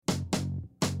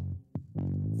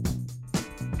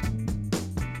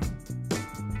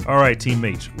All right,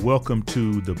 teammates, welcome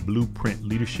to the Blueprint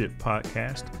Leadership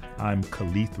Podcast. I'm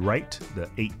Kaleth Wright, the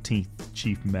 18th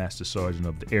Chief Master Sergeant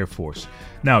of the Air Force.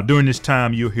 Now, during this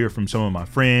time, you'll hear from some of my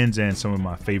friends and some of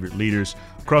my favorite leaders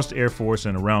across the Air Force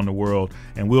and around the world,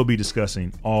 and we'll be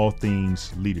discussing all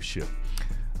things leadership.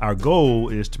 Our goal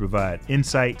is to provide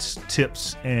insights,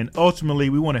 tips, and ultimately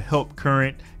we want to help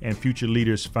current and future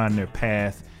leaders find their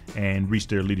path and reach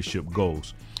their leadership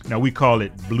goals. Now, we call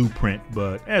it Blueprint,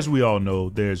 but as we all know,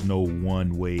 there's no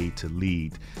one way to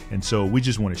lead. And so we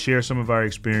just want to share some of our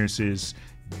experiences,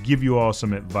 give you all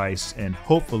some advice, and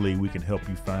hopefully we can help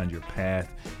you find your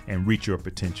path and reach your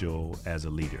potential as a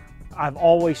leader. I've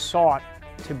always sought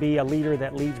to be a leader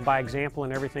that leads by example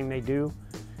in everything they do.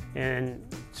 And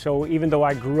so even though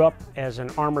I grew up as an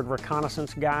armored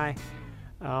reconnaissance guy,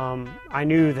 I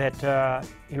knew that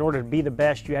in order to be the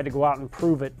best, you had to go out and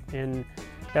prove it. And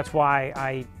that's why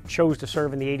I chose to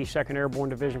serve in the 82nd Airborne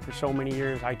Division for so many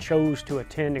years. I chose to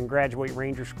attend and graduate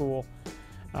Ranger School,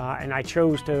 and I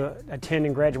chose to attend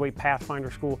and graduate Pathfinder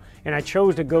School, and I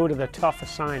chose to go to the tough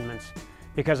assignments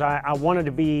because I wanted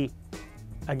to be,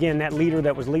 again, that leader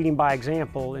that was leading by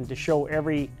example, and to show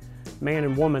every man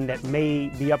and woman that may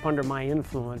be up under my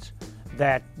influence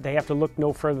that they have to look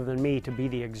no further than me to be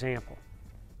the example.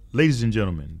 Ladies and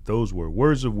gentlemen, those were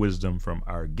words of wisdom from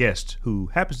our guest, who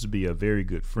happens to be a very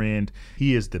good friend.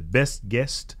 He is the best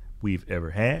guest we've ever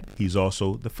had. He's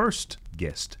also the first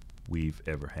guest we've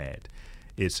ever had.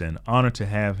 It's an honor to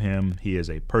have him. He is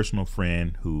a personal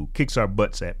friend who kicks our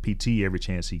butts at PT every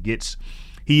chance he gets.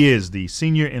 He is the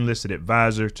Senior Enlisted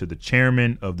Advisor to the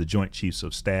Chairman of the Joint Chiefs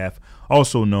of Staff,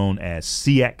 also known as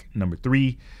SEAC No.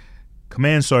 3,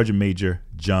 Command Sergeant Major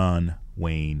John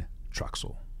Wayne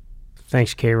Troxell.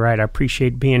 Thanks, K. Wright. I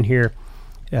appreciate being here.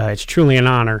 It's truly an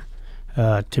honor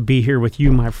to be here with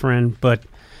you, my friend, but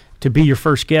to be your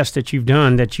first guest that you've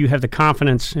done, that you have the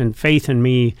confidence and faith in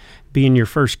me being your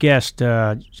first guest,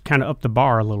 kind of up the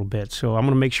bar a little bit. So I'm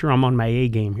going to make sure I'm on my A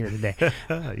game here today.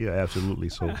 Yeah, absolutely.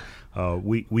 So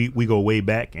we go way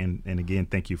back, and again,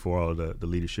 thank you for all the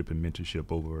leadership and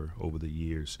mentorship over the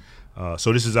years.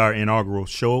 So this is our inaugural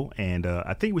show, and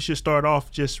I think we should start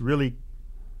off just really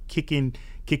kicking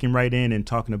right in and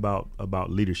talking about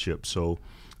leadership. So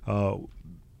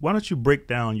why don't you break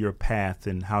down your path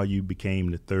and how you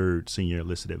became the third Senior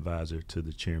Enlisted Advisor to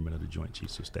the Chairman of the Joint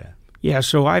Chiefs of Staff? Yeah,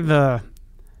 so I've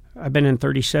been in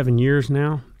 37 years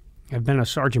now. I've been a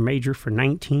Sergeant Major for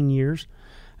 19 years.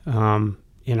 And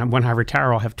when I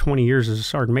retire, I'll have 20 years as a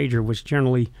Sergeant Major, which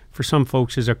generally for some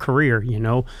folks is a career, you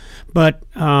know. But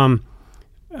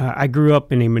I grew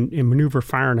up in a maneuver,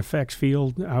 fire, and effects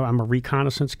field. I'm a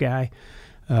reconnaissance guy.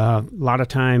 A lot of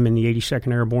time in the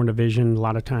 82nd Airborne Division, a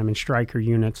lot of time in Stryker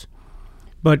units.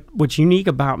 But what's unique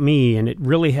about me, and it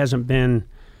really hasn't been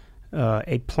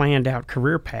a planned out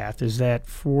career path, is that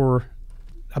for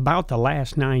about the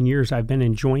last 9 years I've been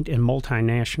in joint and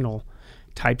multinational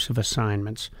types of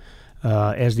assignments.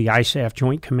 As the ISAF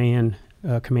Joint Command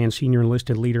Senior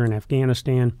Enlisted Leader in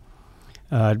Afghanistan,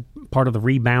 part of the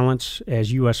rebalance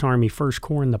as U.S. Army First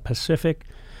Corps in the Pacific,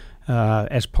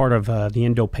 as part of the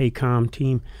Indo-PACOM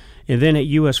team, and then at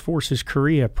U.S. Forces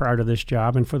Korea prior to this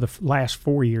job, and for the last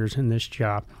 4 years in this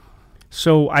job.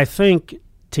 So I think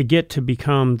to get to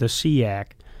become the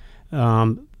SEAC,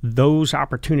 those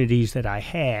opportunities that I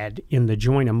had in the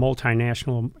joint and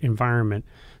multinational environment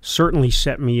certainly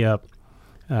set me up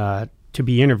to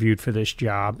be interviewed for this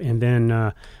job. And then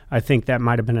I think that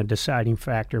might have been a deciding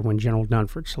factor when General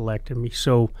Dunford selected me.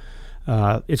 So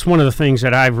it's one of the things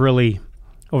that I've really,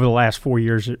 over the last 4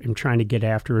 years, I'm trying to get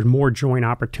after is more joint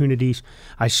opportunities.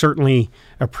 I certainly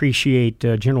appreciate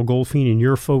General Goldfein and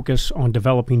your focus on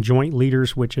developing joint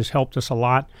leaders, which has helped us a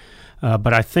lot.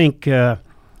 But I think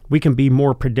we can be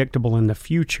more predictable in the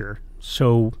future.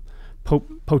 So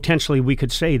potentially we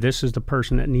could say this is the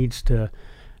person that needs to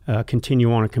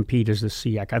continue on and compete as the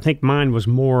SEAC. I think mine was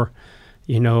more,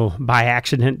 by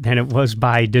accident than it was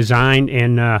by design,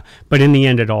 and but in the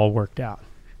end it all worked out.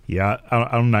 Yeah,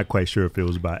 I'm not quite sure if it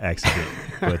was by accident,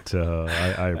 but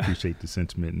I appreciate the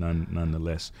sentiment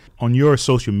nonetheless. On your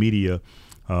social media,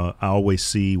 I always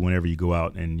see whenever you go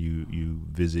out and you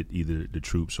visit either the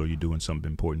troops or you're doing something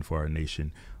important for our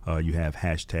nation, you have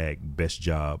hashtag best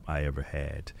job I ever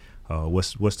had.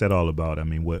 What's that all about? I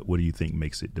mean, what do you think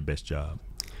makes it the best job?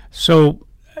 So,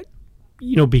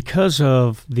 because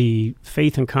of the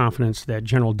faith and confidence that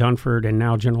General Dunford and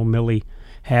now General Milley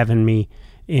have in me,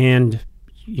 and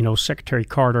Secretary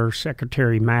Carter,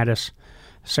 Secretary Mattis,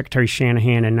 Secretary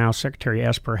Shanahan, and now Secretary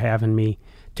Esper have in me,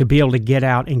 to be able to get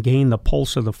out and gain the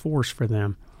pulse of the force for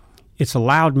them, it's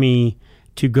allowed me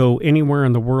to go anywhere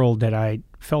in the world that I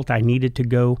felt I needed to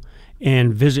go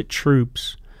and visit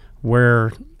troops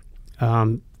where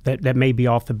that may be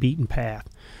off the beaten path.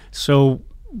 So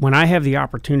when I have the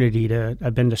opportunity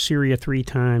I've been to Syria 3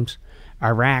 times,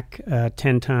 Iraq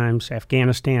 10 times,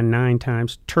 Afghanistan 9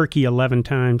 times, Turkey 11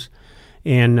 times,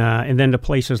 and then to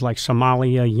places like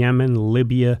Somalia, Yemen,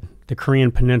 Libya, the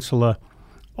Korean Peninsula,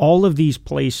 all of these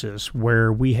places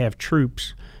where we have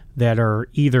troops that are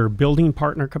either building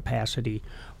partner capacity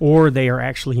or they are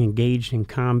actually engaged in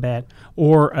combat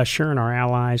or assuring our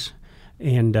allies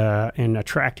and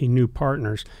attracting new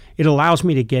partners. It allows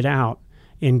me to get out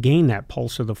and gain that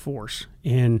pulse of the force.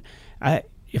 And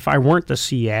if I weren't the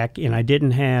SEAC and I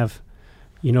didn't have,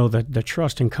 the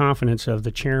trust and confidence of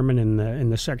the chairman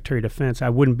and the Secretary of Defense, I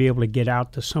wouldn't be able to get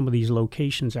out to some of these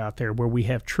locations out there where we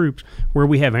have troops, where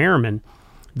we have airmen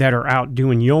that are out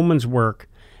doing yeoman's work,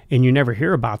 and you never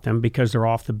hear about them because they're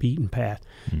off the beaten path.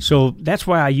 Mm-hmm. So that's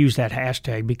why I use that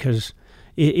hashtag, because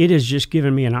it has just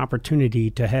given me an opportunity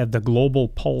to have the global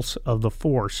pulse of the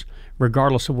force,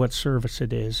 regardless of what service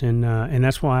it is. And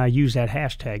that's why I use that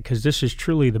hashtag, because this is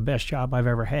truly the best job I've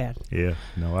ever had. Yeah,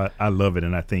 no, I love it,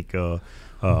 and I think all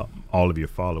of your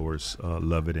followers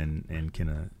love it and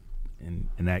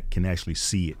can actually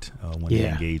see it when they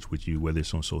engage with you, whether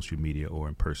it's on social media or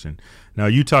in person. Now,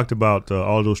 you talked about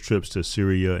all those trips to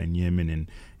Syria and Yemen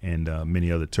and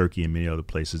many other, Turkey and many other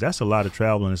places. That's a lot of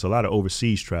travel, and it's a lot of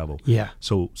overseas travel. Yeah.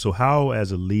 So how,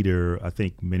 as a leader, I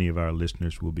think many of our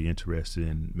listeners will be interested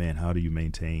in, how do you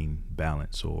maintain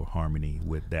balance or harmony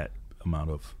with that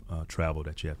amount of travel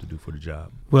that you have to do for the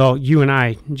job? Well, you and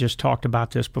I just talked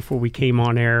about this before we came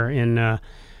on air, and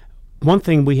one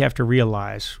thing we have to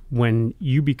realize when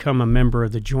you become a member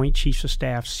of the Joint Chiefs of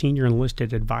Staff Senior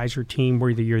Enlisted Advisor Team,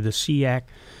 whether you're the SEAC,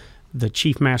 the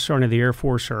Chief Master Sergeant of the Air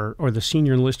Force, or the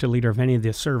Senior Enlisted Leader of any of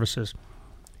the services,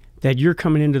 that you're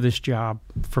coming into this job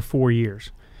for 4 years.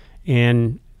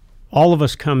 And all of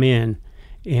us come in,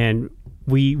 and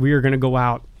we are going to go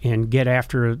out and get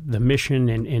after the mission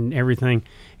and everything.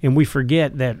 And we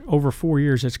forget that over 4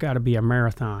 years, it's got to be a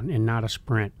marathon and not a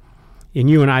sprint. And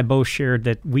you and I both shared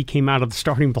that we came out of the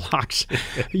starting blocks,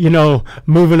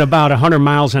 moving about 100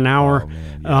 miles an hour. Oh,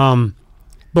 man, yeah.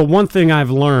 But one thing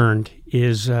I've learned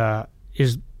is that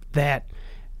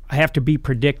I have to be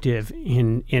predictive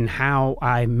in how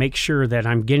I make sure that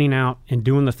I'm getting out and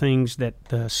doing the things that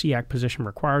the SEAC position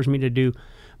requires me to do,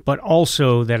 but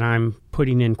also that I'm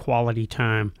putting in quality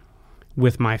time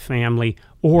with my family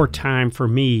or time for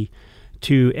me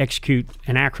to execute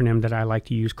an acronym that I like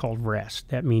to use called REST.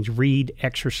 That means read,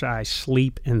 exercise,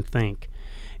 sleep, and think.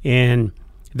 And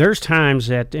there's times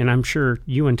that, and I'm sure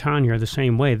you and Tanya are the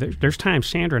same way, there's times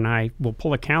Sandra and I will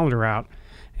pull a calendar out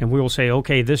and we will say,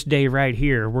 okay, this day right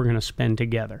here, we're going to spend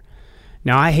together.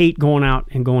 Now, I hate going out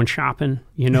and going shopping.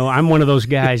 I'm one of those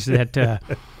guys that,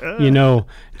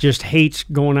 just hates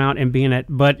going out and being at,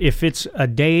 but if it's a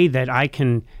day that I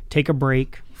can take a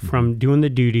break from doing the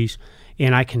duties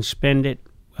and I can spend it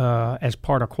as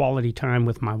part of quality time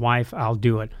with my wife, I'll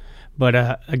do it.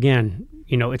 But again,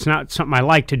 it's not something I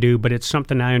like to do, but it's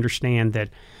something I understand that,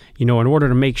 in order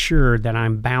to make sure that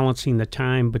I'm balancing the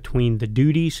time between the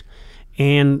duties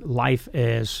and life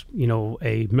as,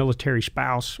 a military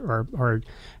spouse or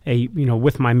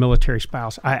with my military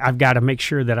spouse, I've got to make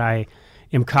sure that I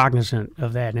am cognizant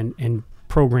of that and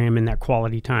program in that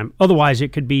quality time. Otherwise,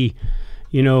 it could be,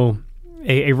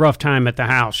 a rough time at the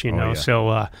house, Yeah.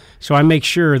 So I make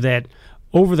sure that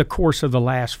over the course of the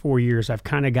last 4 years, I've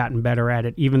kind of gotten better at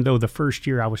it, even though the first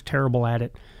year I was terrible at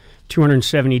it.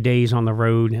 270 days on the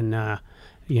road, and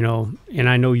and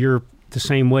I know you're the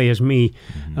same way as me,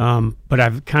 but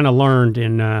I've kind of learned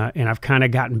and I've kind of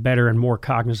gotten better and more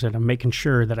cognizant of making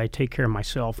sure that I take care of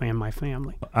myself and my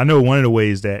family. I know one of the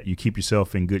ways that you keep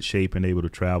yourself in good shape and able to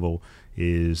travel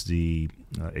is the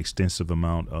extensive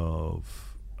amount of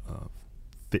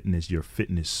your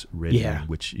fitness regimen,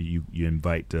 which you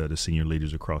invite the senior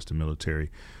leaders across the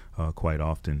military quite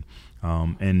often.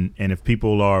 And if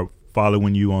people are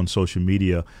following you on social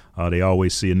media, they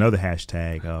always see another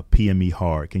hashtag, PME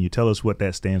Hard. Can you tell us what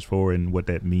that stands for and what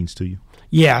that means to you?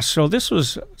 Yeah, so this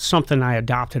was something I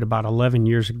adopted about 11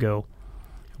 years ago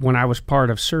when I was part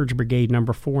of Surge Brigade No.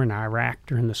 4 in Iraq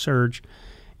during the surge.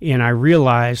 And I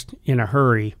realized in a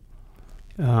hurry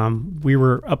we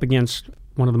were up against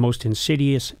one of the most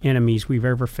insidious enemies we've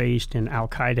ever faced in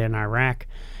Al-Qaeda in Iraq.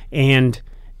 And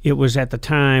it was at the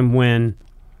time when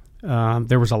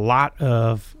there was a lot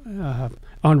of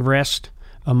unrest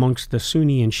amongst the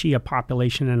Sunni and Shia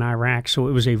population in Iraq. So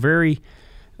it was a very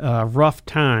rough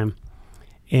time.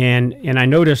 And I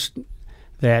noticed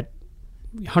that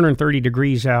 130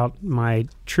 degrees out. My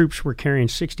troops were carrying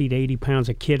 60 to 80 pounds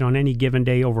of kit on any given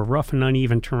day over rough and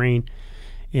uneven terrain.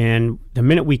 And the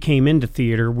minute we came into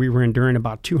theater, we were enduring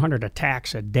about 200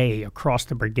 attacks a day across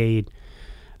the brigade.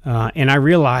 And I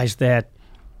realized that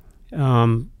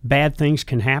bad things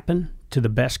can happen to the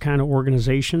best kind of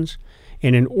organizations.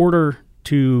 And in order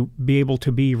to be able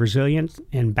to be resilient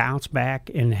and bounce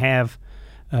back and have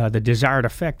the desired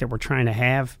effect that we're trying to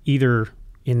have, either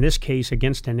in this case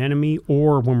against an enemy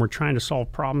or when we're trying to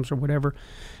solve problems or whatever,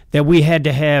 that we had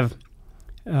to have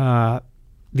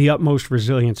the utmost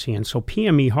resiliency. And so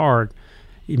PME hard,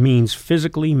 it means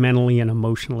physically, mentally, and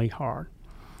emotionally hard.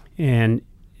 And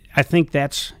I think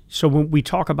that's, so when we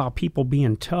talk about people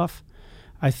being tough,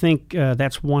 I think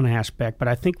that's one aspect, but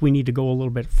I think we need to go a little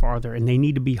bit farther, and they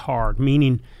need to be hard,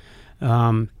 meaning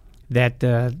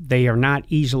that they are not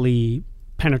easily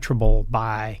penetrable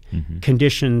by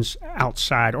conditions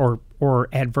outside or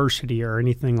adversity or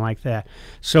anything like that.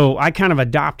 So I kind of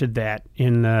adopted that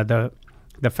in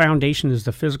the foundation is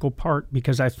the physical part,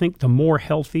 because I think the more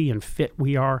healthy and fit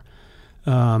we are,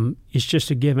 it's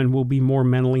just a given we'll be more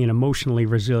mentally and emotionally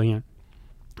resilient.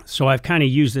 So I've kind of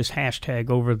used this hashtag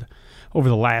over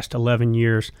the last 11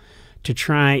 years to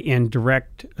try and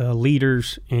direct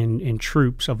leaders and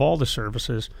troops of all the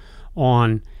services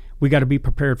on, we got to be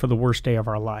prepared for the worst day of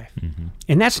our life.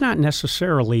 And that's not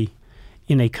necessarily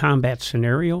in a combat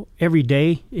scenario every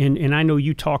day. And I know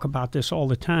you talk about this all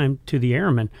the time to the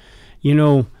airmen. You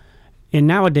know, and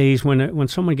nowadays when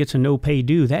someone gets a no-pay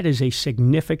due, that is a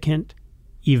significant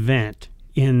event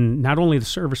in not only the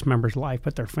service member's life,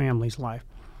 but their family's life.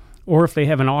 Or if they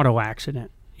have an auto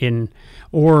accident,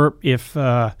 or if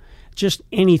just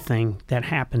anything that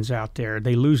happens out there,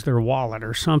 they lose their wallet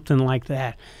or something like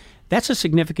that, that's a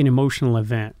significant emotional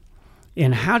event.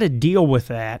 And how to deal with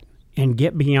that and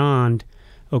get beyond,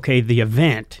 okay, the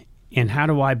event, and how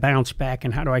do I bounce back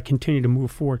and how do I continue to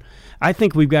move forward? I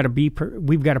think we've got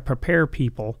to prepare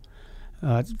people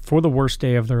for the worst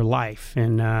day of their life,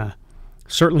 and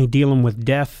certainly dealing with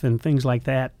death and things like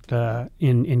that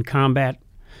in combat,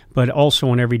 but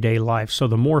also in everyday life. So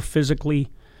the more physically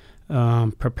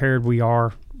prepared we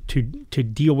are to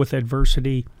deal with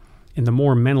adversity, and the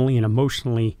more mentally and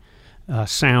emotionally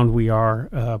sound we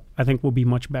are, I think we'll be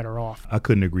much better off. I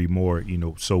couldn't agree more. You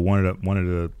know, so one of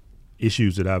the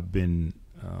issues that I've been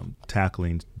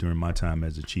tackling during my time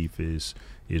as a chief is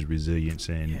resilience,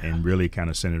 and really kind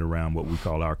of centered around what we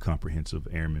call our comprehensive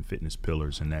airman fitness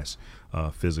pillars, and that's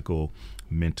physical,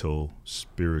 mental,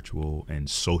 spiritual, and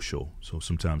social. So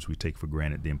sometimes we take for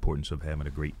granted the importance of having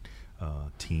a great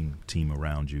team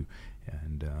around you.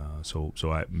 And so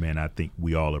I think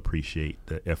we all appreciate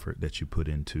the effort that you put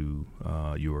into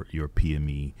your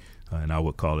PME, and I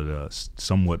would call it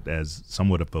somewhat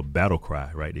of a battle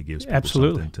cry, right? It gives people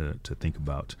something to think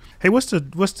about. Hey, what's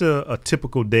a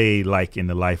typical day like in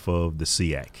the life of the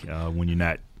SEAC when you're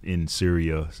not in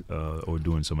Syria or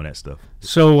doing some of that stuff?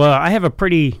 So I have a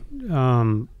pretty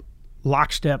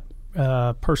lockstep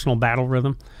personal battle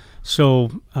rhythm.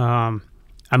 So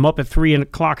I'm up at 3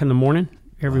 o'clock in the morning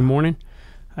every morning.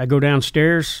 I go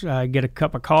downstairs, I get a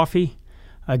cup of coffee,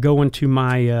 I go into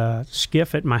my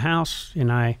skiff at my house,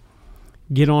 and I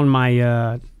get on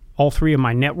my all three of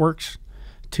my networks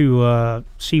to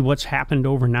see what's happened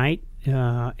overnight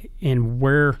and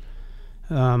where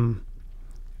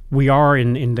we are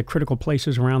in the critical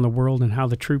places around the world and how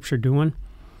the troops are doing.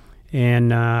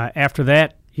 And after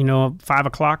that, 5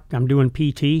 o'clock, I'm doing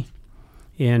PT,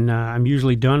 and I'm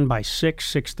usually done by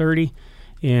 6:30.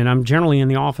 And I'm generally in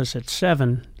the office at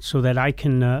 7 so that I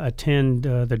can attend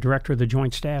the director of the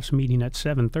Joint Staff's meeting at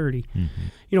 7:30.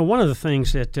 One of the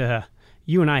things that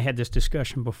you and I had this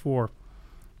discussion before,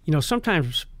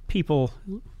 sometimes people,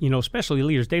 especially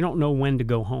leaders, they don't know when to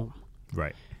go home.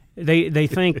 Right. They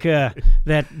think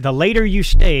that the later you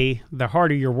stay, the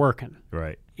harder you're working.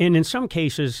 Right. And in some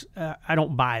cases, I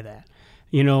don't buy that.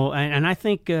 And I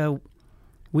think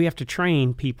we have to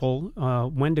train people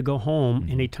when to go home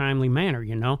in a timely manner,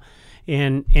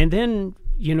 And then,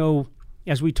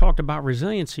 as we talked about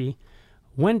resiliency,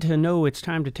 when to know it's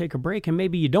time to take a break, and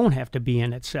maybe you don't have to be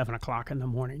in at 7 o'clock in the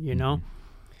morning,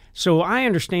 So I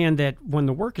understand that when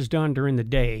the work is done during the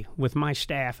day with my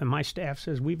staff, and my staff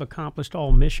says we've accomplished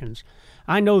all missions,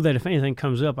 I know that if anything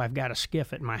comes up, I've got a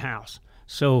skiff at my house.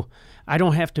 So I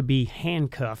don't have to be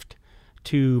handcuffed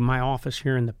to my office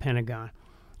here in the Pentagon.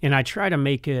 And I try to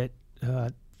make it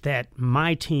that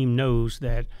my team knows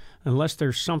that unless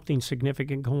there's something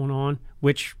significant going on,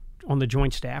 which on the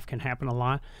Joint Staff can happen a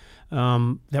lot,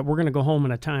 that we're going to go home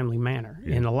in a timely manner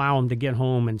and allow them to get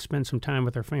home and spend some time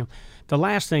with their family. The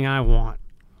last thing I want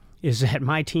is that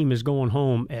my team is going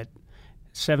home at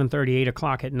 7:30, 8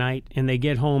 o'clock at night, and they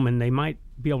get home and they might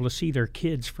be able to see their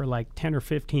kids for like 10 or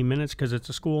 15 minutes because it's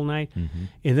a school night,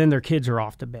 and then their kids are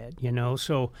off to bed,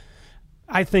 So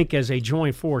I think as a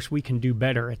joint force, we can do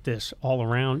better at this all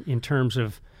around in terms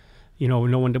of,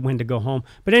 knowing when to go home.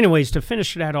 But anyways, to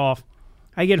finish that off,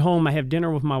 I get home, I have dinner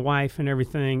with my wife and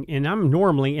everything, and I'm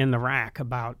normally in the rack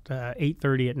about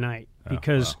 8:30 at night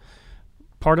because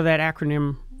part of that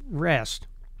acronym REST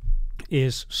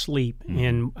is sleep.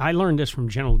 And I learned this from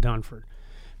General Dunford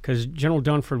because General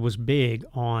Dunford was big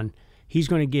on he's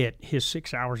going to get his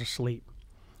 6 hours of sleep.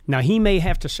 Now, he may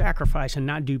have to sacrifice and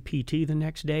not do PT the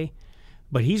next day,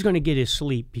 but he's going to get his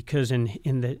sleep because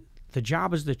in the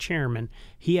job as the chairman,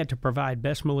 he had to provide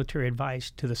best military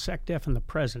advice to the SecDef and the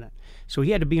president. So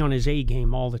he had to be on his A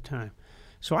game all the time.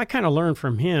 So I kind of learned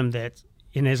from him that,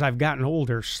 and as I've gotten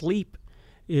older, sleep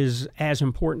is as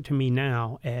important to me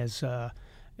now as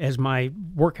my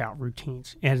workout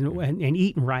routines. And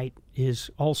eating right is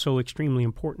also extremely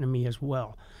important to me as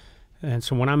well. And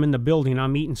so when I'm in the building,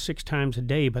 I'm eating 6 times a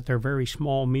day, but they're very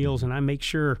small meals, and I make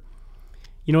sure,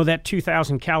 that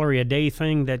 2,000 calorie a day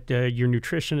thing that your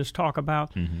nutritionists talk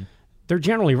about, they're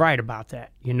generally right about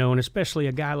that, and especially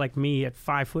a guy like me at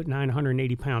 5'9",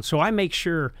 180 pounds. So I make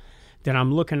sure that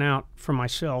I'm looking out for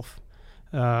myself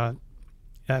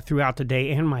throughout the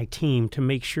day and my team to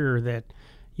make sure that,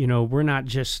 we're not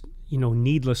just,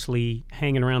 needlessly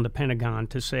hanging around the Pentagon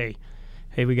to say,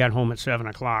 hey, we got home at 7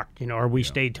 o'clock, or we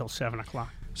stayed till 7 o'clock.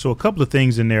 So a couple of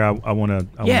things in there I want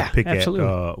to pick absolutely.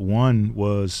 at. One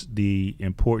was the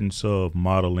importance of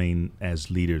modeling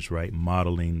as leaders, right?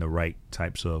 Modeling the right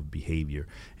types of behavior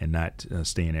and not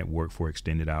staying at work for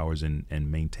extended hours and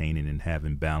maintaining and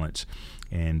having balance.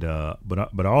 And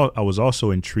but I was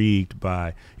also intrigued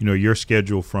by your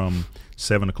schedule from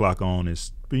 7 o'clock on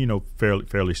is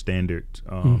fairly standard,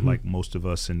 like most of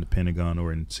us in the Pentagon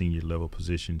or in senior level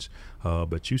positions.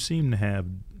 But you seem to have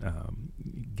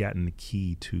gotten the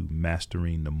key to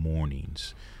mastering the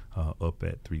mornings up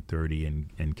at 3:30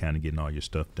 and kind of getting all your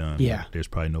stuff done. Yeah. There's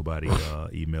probably nobody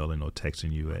emailing or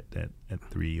texting you at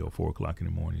 3 or 4 o'clock in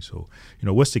the morning. So,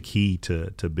 what's the key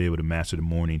to be able to master the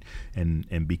morning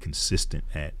and be consistent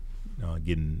at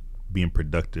being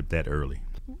productive that early?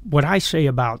 What I say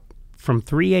about from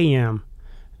 3 a.m.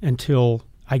 until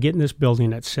I get in this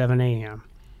building at 7 a.m.,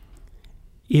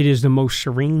 it is the most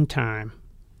serene time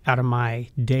out of my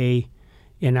day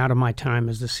and out of my time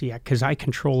as the SEAC because I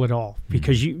control it all.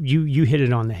 Because you hit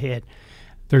it on the head.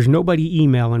 There's nobody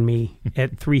emailing me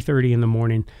at 3:30 in the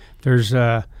morning. There's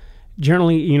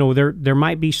generally, there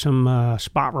might be some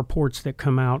spot reports that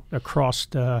come out across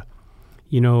the,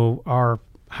 our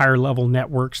higher level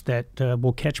networks that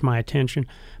will catch my attention.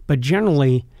 But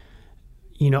generally,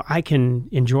 I can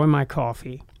enjoy my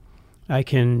coffee. I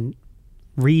can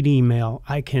read email.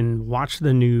 I can watch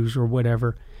the news or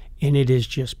whatever, and it is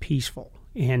just peaceful.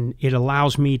 And it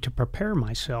allows me to prepare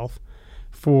myself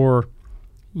for,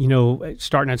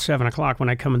 starting at 7 o'clock when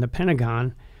I come in the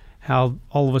Pentagon, how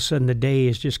all of a sudden the day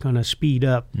is just going to speed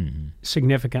up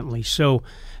significantly. So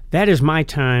that is my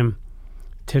time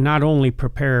to not only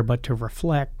prepare but to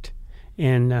reflect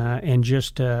and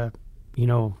just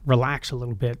relax a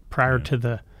little bit prior to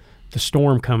the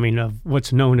storm coming of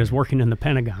what's known as working in the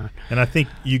Pentagon. And I think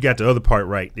you got the other part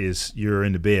right is you're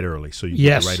in the bed early, so you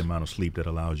get the right amount of sleep that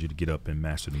allows you to get up and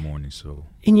master the morning. So,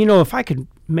 and if I could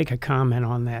make a comment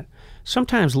on that,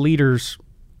 sometimes leaders,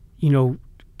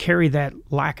 carry that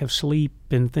lack of sleep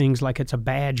and things like it's a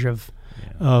badge of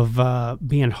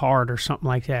being hard or something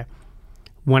like that.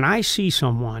 When I see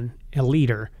someone, a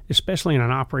leader, especially in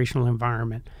an operational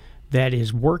environment, that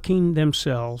is working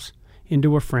themselves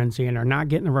into a frenzy and are not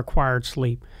getting the required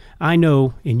sleep, I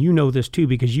know, and you know this too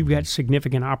because you've got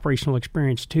significant operational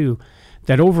experience too,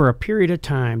 that over a period of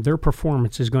time, their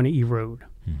performance is going to erode.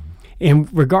 And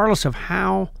regardless of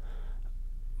how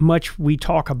much we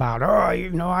talk about, I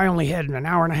only had an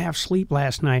hour and a half sleep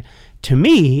last night, to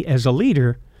me, as a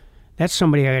leader, that's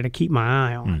somebody I got to keep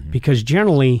my eye on because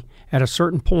generally, at a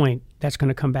certain point, that's going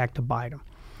to come back to bite them.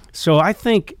 So I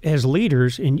think as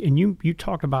leaders, and you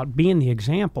talked about being the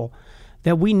example,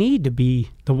 that we need to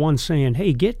be the one saying,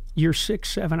 hey, get your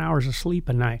 6-7 hours of sleep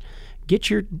a night.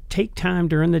 Take time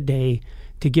during the day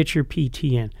to get your PT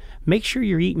in. Make sure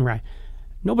you're eating right.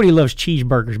 Nobody loves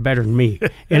cheeseburgers better than me.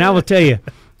 And I will tell you,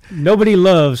 nobody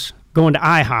loves going to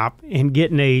IHOP and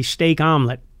getting a steak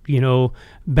omelet,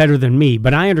 better than me.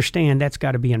 But I understand that's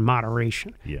got to be in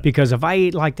moderation. Yeah. Because if I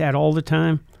ate like that all the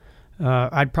time,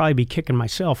 I'd probably be kicking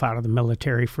myself out of the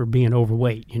military for being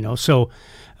overweight, So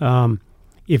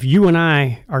if you and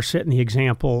I are setting the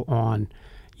example on,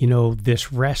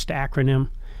 this REST acronym,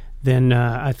 then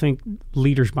I think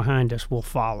leaders behind us will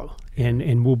follow,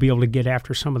 and we'll be able to get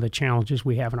after some of the challenges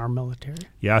we have in our military.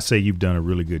 Yeah, I say you've done a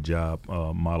really good job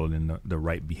modeling the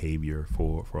right behavior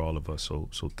for all of us,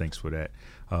 so thanks for that.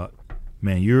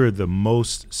 Man, you're the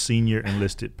most senior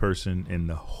enlisted person in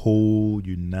the whole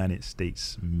United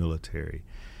States military.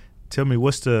 Tell me,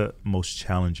 what's the most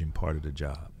challenging part of the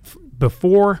job?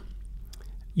 Before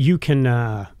you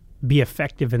can be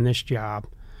effective in this job,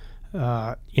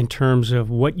 in terms of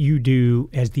what you do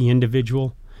as the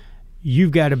individual,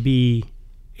 you've got to be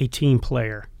a team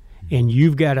player, and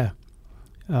you've got to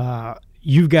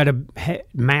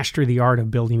master the art of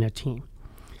building a team.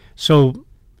 So,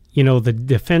 the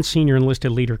Defense Senior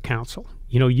Enlisted Leader Council,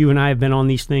 you and I have been on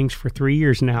these things for 3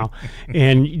 years now,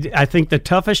 and I think the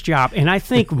toughest job, and I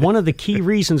think one of the key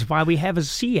reasons why we have a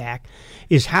SEAC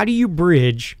is how do you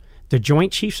bridge the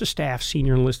Joint Chiefs of Staff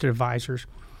Senior Enlisted Advisors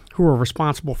who are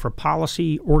responsible for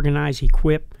policy, organize,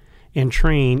 equip, and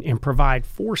train and provide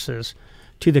forces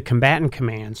to the combatant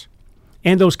commands,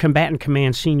 and those combatant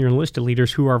command senior enlisted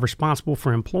leaders who are responsible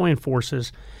for employing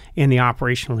forces in the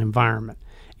operational environment.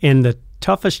 And the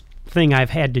toughest thing I've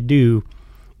had to do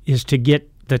is to get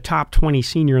the top 20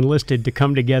 senior enlisted to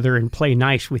come together and play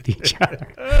nice with each other.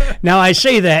 Now, I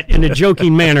say that in a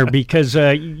joking manner because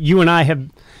you and I have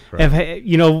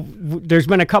there's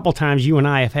been a couple times you and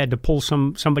I have had to pull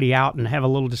somebody out and have a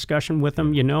little discussion with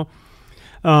them,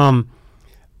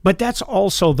 But that's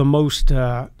also the most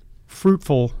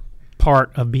fruitful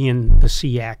part of being the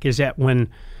SEAC, is that when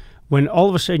all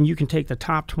of a sudden you can take the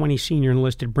top 20 senior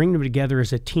enlisted, bring them together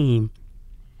as a team,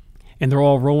 and they're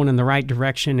all rowing in the right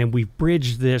direction, and we've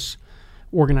bridged this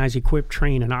organize, equip,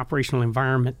 train, and operational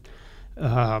environment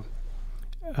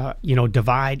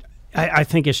divide. I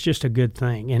think it's just a good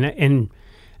thing. And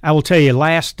I will tell you,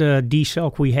 last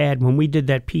DSELC we had, when we did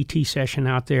that PT session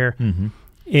out there,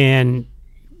 and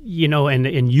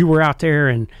you were out there,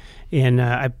 and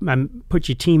I put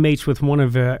you teammates with one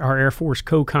of our Air Force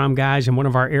COCOM guys and one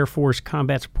of our Air Force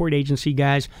Combat Support Agency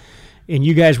guys, and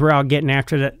you guys were out getting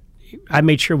after that. I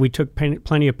made sure we took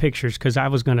plenty of pictures because I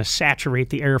was going to saturate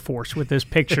the Air Force with this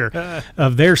picture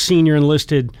of their senior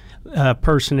enlisted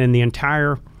person in the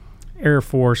entire Air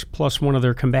Force, plus one of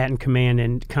their combatant command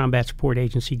and combat support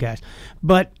agency guys.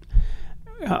 But,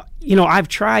 I've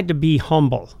tried to be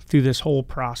humble through this whole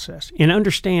process and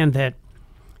understand that,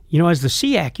 as the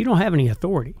SEAC, you don't have any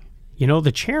authority.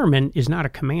 The chairman is not a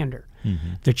commander.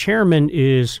 Mm-hmm. The chairman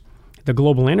is the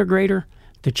global integrator.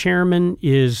 The chairman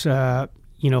is,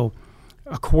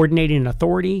 a coordinating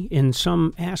authority in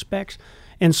some aspects.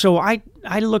 And so I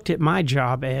looked at my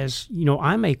job as,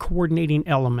 I'm a coordinating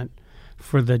element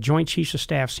for the Joint Chiefs of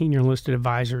Staff Senior Enlisted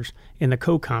Advisors and the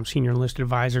COCOM Senior Enlisted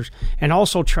Advisors, and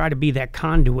also try to be that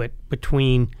conduit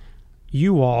between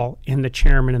you all and the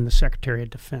Chairman and the Secretary of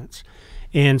Defense.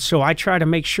 And so I try to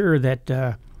make sure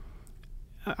that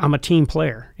I'm a team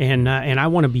player, and I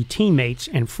want to be teammates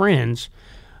and friends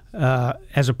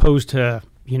as opposed to,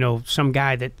 some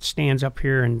guy that stands up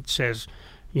here and says,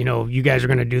 you guys are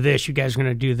going to do this, you guys are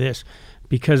going to do this.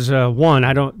 Because one,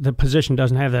 the position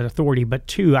doesn't have that authority, but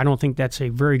two, I don't think that's a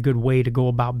very good way to go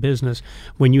about business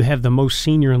when you have the most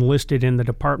senior enlisted in the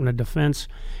Department of Defense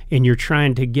and you're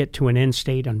trying to get to an end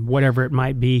state on whatever it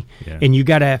might be, and you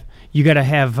gotta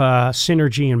have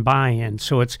synergy and buy-in.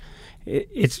 So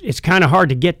it's kind of hard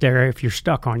to get there if you're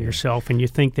stuck on yourself and you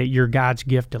think that you're God's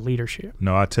gift to leadership.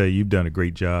 No, I tell you, you've done a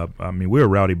great job. I mean, we're a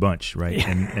rowdy bunch, right?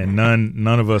 And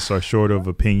none of us are short of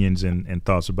opinions and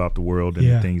thoughts about the world and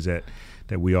the things that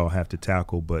we all have to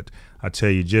tackle. But I tell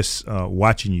you, just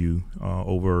watching you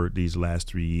over these last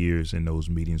 3 years in those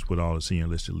meetings with all the senior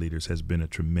enlisted leaders has been a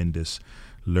tremendous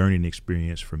learning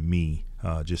experience for me,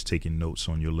 just taking notes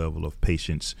on your level of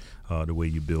patience, the way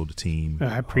you build a team.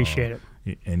 I appreciate it.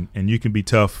 And you can be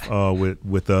tough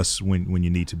with us when you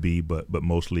need to be, but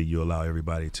mostly you allow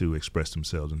everybody to express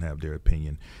themselves and have their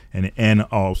opinion, and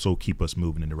also keep us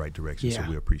moving in the right direction. So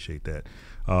we appreciate that.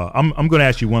 I'm going to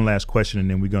ask you one last question, and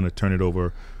then we're going to turn it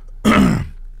over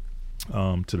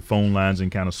to the phone lines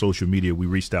and kind of social media. We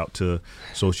reached out to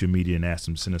social media and asked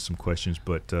them to send us some questions.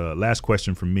 But last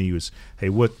question from me was, hey,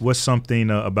 what's something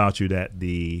about you that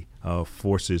the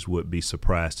forces would be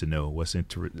surprised to know? What's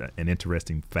an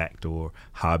interesting fact or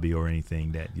hobby or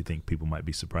anything that you think people might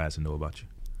be surprised to know about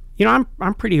you?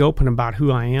 I'm pretty open about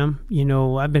who I am.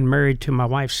 I've been married to my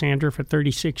wife, Sandra, for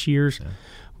 36 years. Yeah.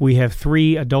 We have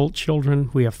 3 adult children.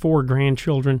 We have 4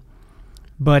 grandchildren.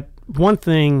 But one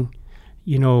thing,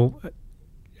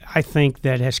 I think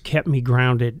that has kept me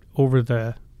grounded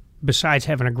besides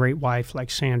having a great wife like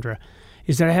Sandra,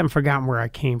 is that I haven't forgotten where I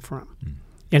came from.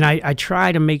 And I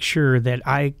try to make sure that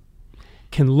I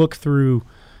can look through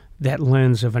that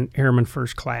lens of an airman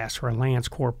first class or a lance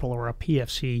corporal or a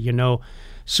PFC,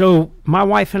 So my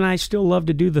wife and I still love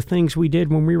to do the things we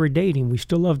did when we were dating. We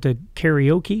still love to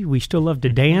karaoke. We still love to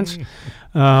dance.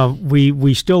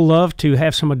 We still love to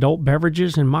have some adult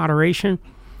beverages in moderation.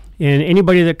 And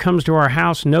anybody that comes to our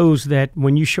house knows that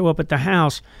when you show up at the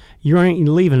house, you ain't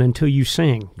leaving until you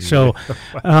sing. So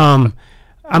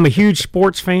I'm a huge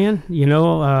sports fan,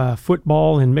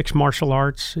 football and mixed martial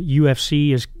arts.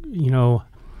 UFC is,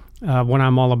 what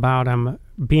I'm all about.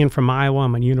 Being from Iowa,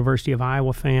 I'm a University of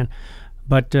Iowa fan.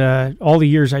 But all the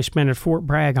years I spent at Fort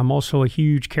Bragg, I'm also a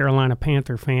huge Carolina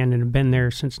Panther fan and have been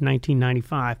there since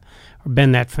 1995, or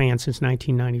been that fan since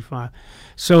 1995.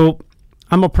 So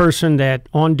I'm a person that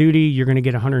on duty, you're going to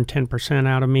get 110%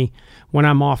 out of me. When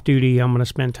I'm off duty, I'm going to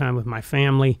spend time with my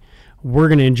family. We're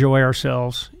going to enjoy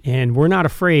ourselves, and we're not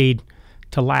afraid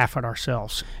to laugh at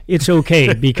ourselves. It's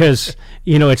okay because,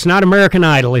 it's not American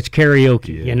Idol, it's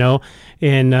karaoke,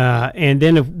 and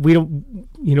then if we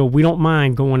don't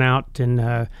mind going out and,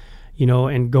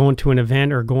 and going to an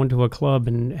event or going to a club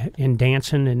and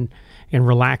dancing and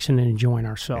relaxing and enjoying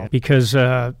ourselves. Because,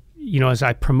 as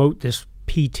I promote this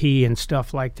PT and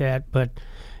stuff like that, but,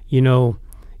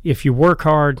 if you work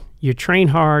hard, you train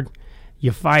hard,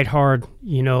 you fight hard,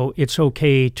 it's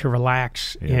okay to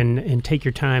relax and take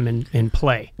your time and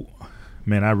play.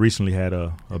 Man, I recently had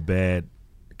a bad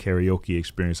karaoke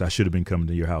experience. I should have been coming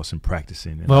to your house and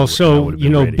practicing. Well,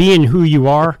 being who you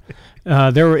are,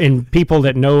 and people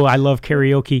that know I love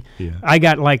karaoke, I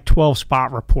got like 12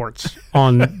 spot reports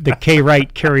on the K.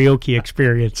 Wright karaoke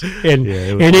experience. And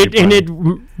it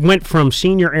went from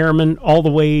senior airman all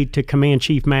the way to command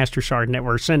chief master sergeant that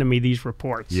were sending me these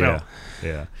reports. Yeah.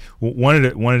 Well,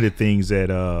 one of the things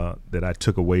that I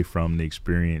took away from the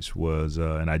experience was,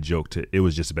 and I joked, it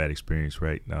was just a bad experience,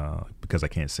 right? Because I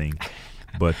can't sing.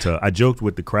 But I joked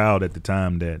with the crowd at the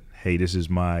time that, hey, this is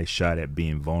my shot at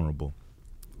being vulnerable.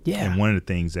 Yeah. And one of the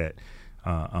things that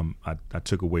I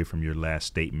took away from your last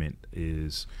statement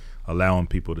is allowing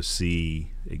people to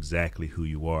see exactly who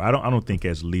you are. I don't think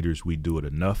as leaders we do it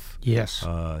enough. Yes.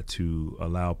 To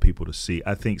allow people to see.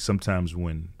 I think sometimes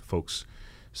when folks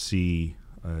see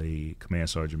a command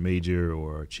sergeant major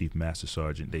or a chief master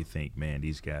sergeant, they think, man,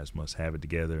 these guys must have it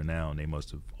together now, and they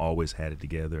must have always had it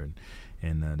together,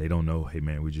 and they don't know, hey,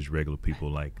 man, we're just regular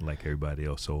people like everybody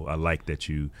else. So I like that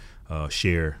you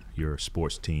share your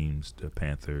sports teams, the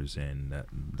Panthers, and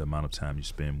the amount of time you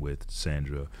spend with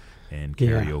Sandra and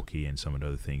karaoke and some of the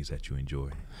other things that you enjoy.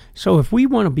 So if we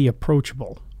want to be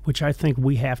approachable, which I think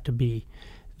we have to be,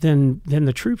 then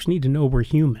the troops need to know we're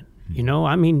human.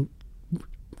 Mm-hmm.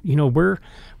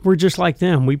 We're just like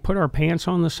them. We put our pants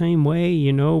on the same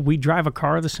way, we drive a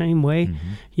car the same way,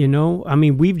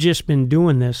 mm-hmm. We've just been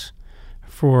doing this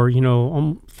for,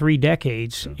 3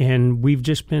 decades, and we've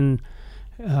just been,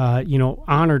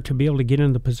 honored to be able to get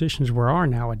into the positions we are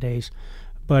nowadays.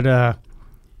 But, I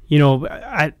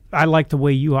like the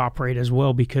way you operate as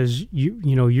well, because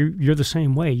you're the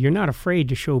same way. You're not afraid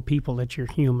to show people that you're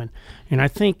human. And I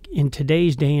think in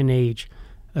today's day and age,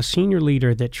 a senior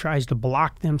leader that tries to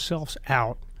block themselves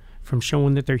out from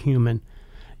showing that they're human,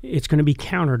 it's going to be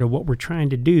counter to what we're trying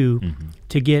to do mm-hmm.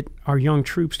 to get our young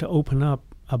troops to open up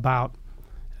about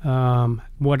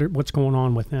what's going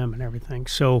on with them and everything.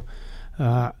 So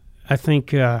I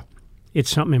think it's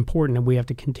something important that we have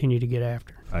to continue to get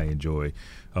after. I enjoy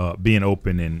being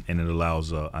open, and it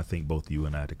allows, I think, both you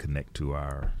and I to connect to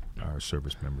our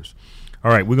service members.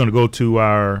 All right, we're going to go to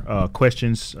our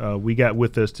questions. We got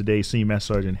with us today Senior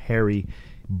Master Sergeant Harry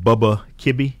Bubba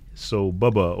Kibbe. So,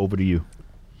 Bubba, over to you.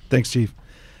 Thanks, Chief.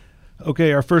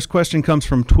 Okay, our first question comes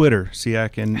from Twitter,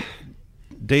 SEAC, and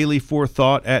Daily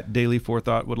Forethought at Daily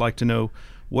Forethought would like to know,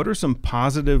 what are some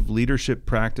positive leadership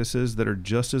practices that are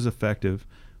just as effective,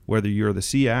 whether you're the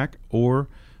SEAC or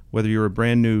whether you're a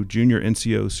brand new junior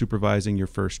NCO supervising your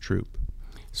first troop?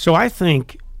 So I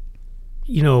think,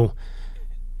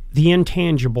 the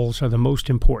intangibles are the most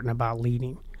important about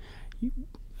leading.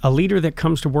 A leader that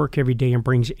comes to work every day and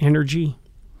brings energy,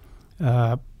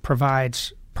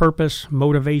 provides purpose,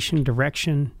 motivation,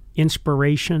 direction,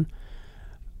 inspiration,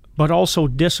 but also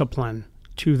discipline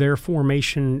to their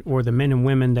formation or the men and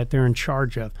women that they're in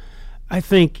charge of. I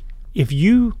think if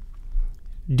you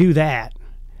do that,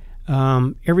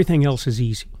 everything else is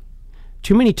easy.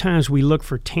 Too many times we look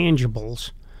for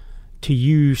tangibles to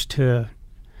use to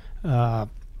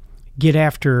get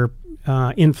after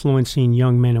influencing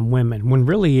young men and women, when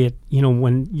really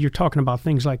when you're talking about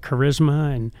things like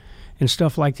charisma and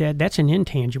stuff like that, that's an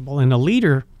intangible. And a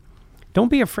leader, don't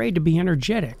be afraid to be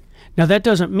energetic. Now, that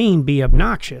doesn't mean be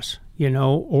obnoxious,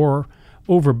 or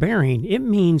overbearing. It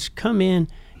means come in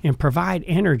and provide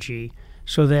energy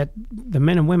so that the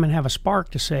men and women have a spark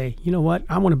to say, you know what,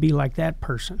 I want to be like that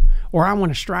person, or I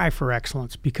want to strive for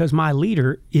excellence because my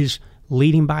leader is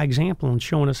leading by example and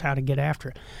showing us how to get after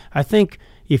it. I think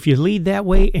if you lead that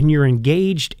way and you're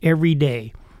engaged every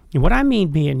day, and what I mean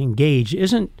being engaged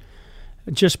isn't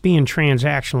just being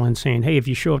transactional and saying, hey, if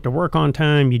you show up to work on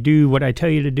time, you do what I tell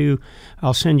you to do,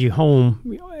 I'll send you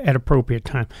home at appropriate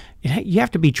time. You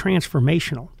have to be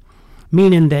transformational,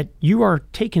 meaning that you are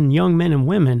taking young men and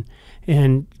women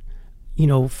and,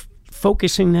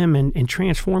 focusing them and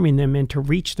transforming them into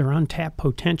reach their untapped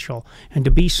potential and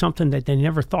to be something that they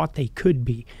never thought they could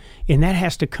be. And that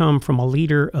has to come from a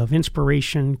leader of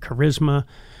inspiration, charisma,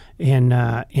 and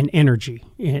energy.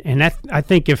 And that, I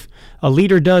think if a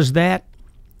leader does that,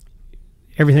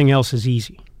 everything else is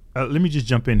easy. Let me just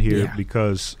jump in here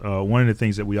because one of the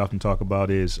things that we often talk about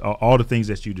is all the things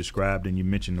that you described, and you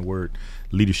mentioned the word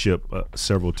leadership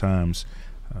several times.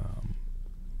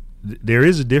 There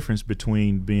is a difference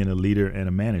between being a leader and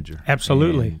a manager.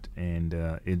 Absolutely. And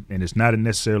it's not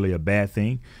necessarily a bad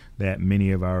thing that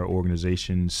many of our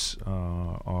organizations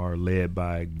are led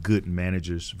by good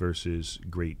managers versus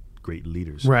great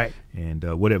leaders. Right. And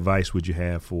what advice would you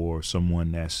have for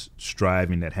someone that's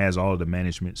striving, that has all of the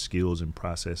management skills and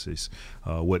processes?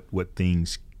 What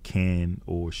things can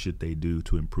or should they do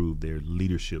to improve their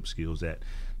leadership skills,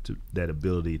 that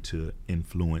ability to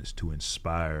influence, to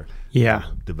inspire,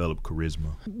 develop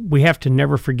charisma? We have to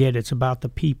never forget it's about the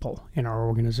people in our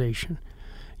organization.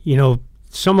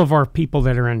 Some of our people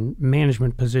that are in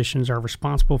management positions are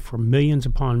responsible for millions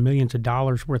upon millions of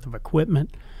dollars worth of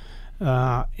equipment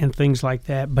and things like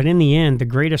that. But in the end, the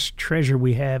greatest treasure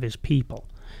we have is people.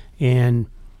 And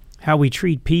how we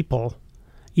treat people,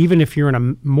 even if you're in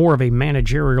a more of a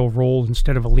managerial role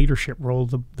instead of a leadership role,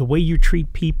 the way you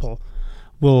treat people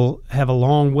will have a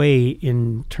long way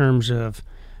in terms of,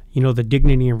 the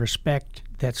dignity and respect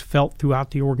that's felt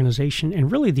throughout the organization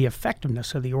and really the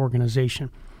effectiveness of the organization.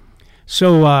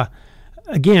 So,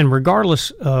 again,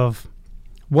 regardless of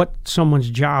what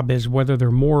someone's job is, whether they're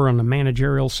more on the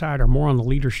managerial side or more on the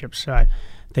leadership side,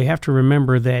 they have to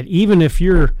remember that even if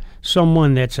you're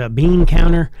someone that's a bean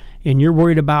counter and you're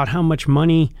worried about how much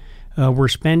money we're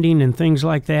spending and things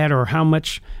like that, or how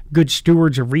much good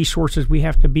stewards of resources we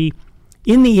have to be,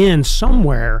 in the end,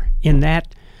 somewhere in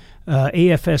that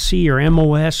AFSC or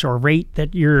MOS or rate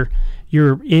that you're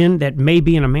in that may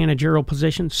be in a managerial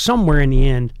position, somewhere in the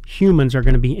end, humans are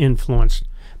going to be influenced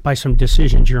by some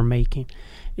decisions you're making.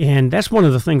 And that's one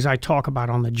of the things I talk about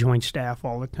on the joint staff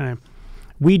all the time.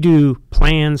 We do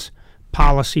plans,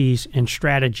 policies, and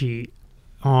strategy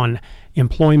on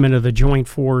employment of the joint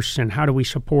force and how do we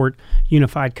support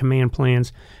unified command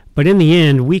plans. But in the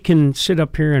end, we can sit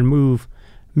up here and move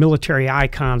military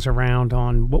icons around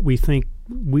on what we think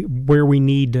where we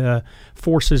need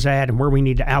forces at and where we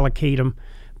need to allocate them.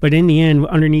 But in the end,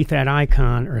 underneath that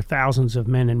icon are thousands of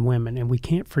men and women, and we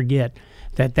can't forget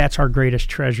that that's our greatest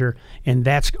treasure, and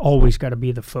that's always got to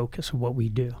be the focus of what we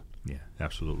do. Yeah,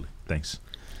 absolutely. Thanks.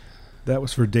 That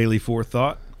was for Daily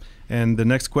Forethought. And the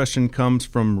next question comes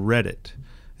from Reddit.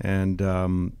 And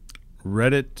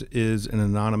Reddit is an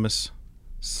anonymous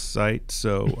site,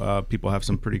 so people have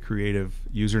some pretty creative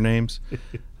usernames.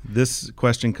 This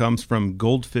question comes from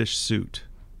Goldfish Suit.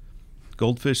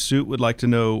 Goldfish Suit would like to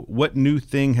know, what new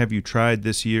thing have you tried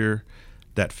this year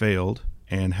that failed,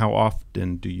 and how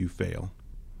often do you fail?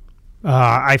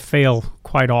 I fail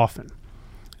quite often.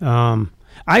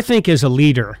 I think as a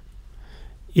leader,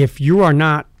 if you are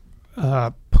not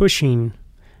pushing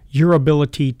your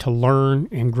ability to learn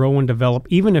and grow and develop,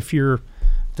 even if you're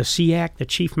the SEAC, the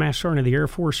Chief Master Sergeant of the Air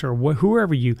Force, or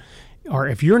whoever you are,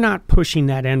 if you're not pushing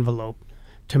that envelope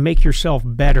to make yourself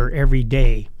better every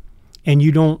day, and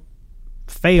you don't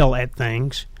fail at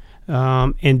things,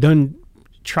 and then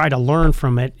try to learn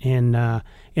from it and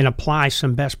apply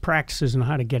some best practices on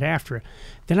how to get after it,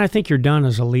 then I think you're done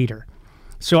as a leader.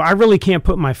 So I really can't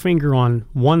put my finger on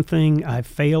one thing I've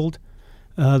failed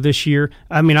this year.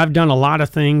 I mean, I've done a lot of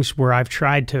things where I've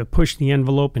tried to push the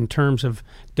envelope in terms of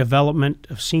development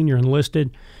of senior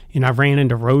enlisted, and I've ran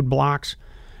into roadblocks.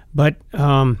 But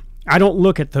I don't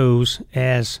look at those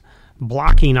as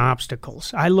blocking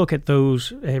obstacles. I look at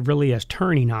those really as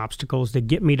turning obstacles that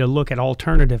get me to look at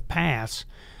alternative paths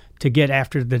to get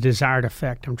after the desired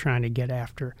effect I'm trying to get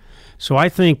after. So I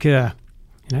think, and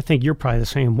I think you're probably the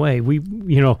same way,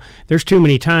 there's too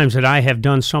many times that I have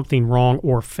done something wrong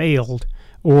or failed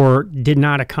or did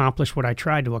not accomplish what I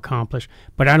tried to accomplish,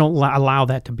 but I don't allow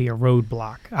that to be a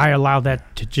roadblock. I allow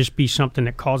that to just be something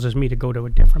that causes me to go to a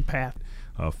different path.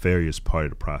 Failure is part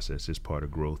of the process. It's part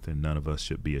of growth, and none of us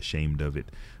should be ashamed of it.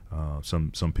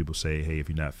 Some people say, hey, if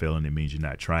you're not failing, it means you're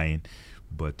not trying.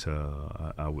 But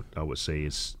I would say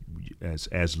it's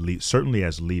certainly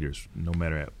as leaders, no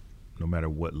matter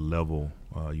what level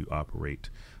you operate,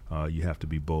 you have to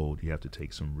be bold. You have to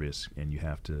take some risk, and you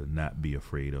have to not be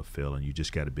afraid of failing. You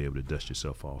just got to be able to dust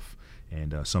yourself off.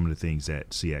 And some of the things that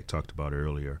SEAC talked about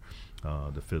earlier,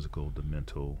 the physical, the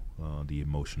mental, the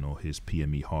emotional, his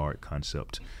PME hard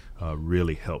concept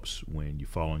really helps when you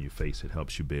fall on your face. It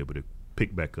helps you be able to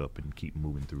pick back up and keep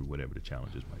moving through whatever the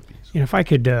challenges might be. So. And if I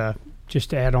could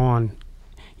just add on,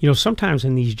 sometimes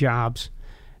in these jobs,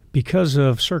 because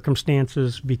of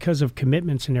circumstances, because of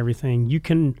commitments and everything, you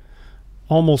can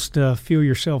almost feel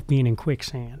yourself being in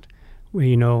quicksand.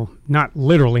 Not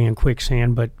literally in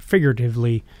quicksand, but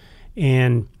figuratively,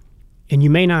 and you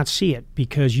may not see it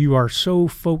because you are so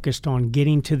focused on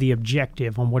getting to the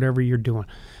objective on whatever you're doing.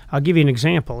 I'll give you an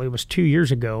example. It was 2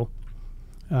 years ago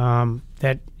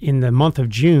that in the month of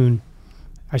June,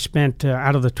 I spent,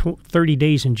 out of the 30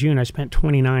 days in June, I spent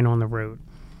 29 on the road.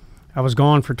 I was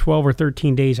gone for 12 or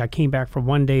 13 days. I came back for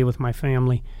 1 day with my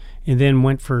family and then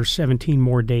went for 17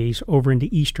 more days over into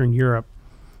Eastern Europe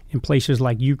in places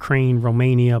like Ukraine,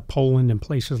 Romania, Poland, and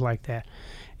places like that.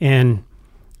 And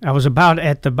I was about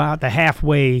the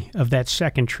halfway of that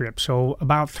second trip, so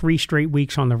about 3 straight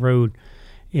weeks on the road.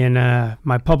 And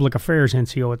my public affairs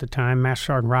NCO at the time, Master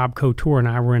Sergeant Rob Couture, and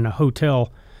I were in a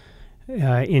hotel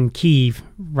in Kyiv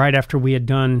right after we had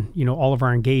done, all of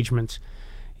our engagements.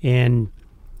 And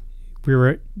we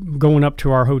were going up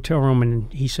to our hotel room,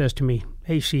 and he says to me,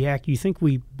 "Hey, SEAC, you think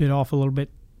we bit off a little bit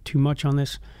too much on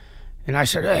this?" And I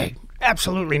said, "Hey,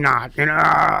 absolutely not. We're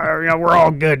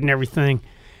all good and everything."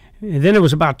 And then it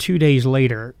was about 2 days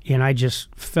later, and I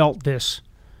just felt this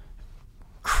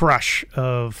crush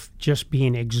of just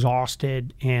being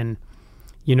exhausted and,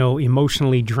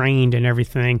 emotionally drained and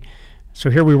everything. So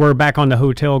here we were back on the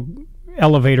hotel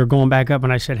elevator going back up,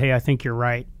 and I said, "Hey, I think you're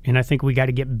right, and I think we got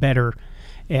to get better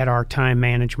at our time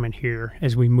management here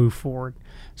as we move forward."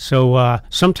 So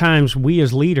sometimes we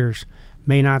as leaders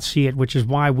may not see it, which is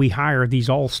why we hire these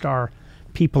all-star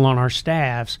people on our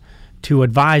staffs to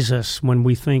advise us when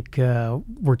we think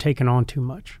we're taking on too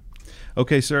much.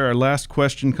 Okay, sir, our last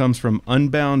question comes from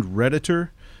Unbound Redditor,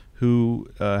 who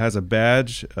has a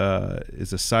badge,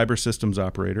 is a cyber systems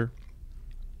operator.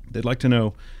 They'd like to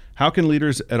know, how can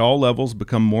leaders at all levels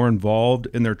become more involved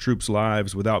in their troops'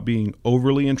 lives without being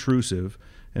overly intrusive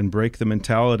and break the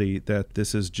mentality that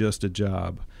this is just a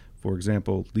job? For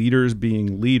example, leaders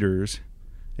being leaders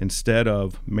instead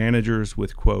of managers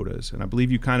with quotas. And I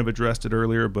believe you kind of addressed it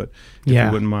earlier, but if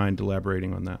you wouldn't mind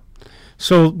elaborating on that.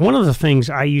 So one of the things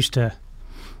I used to,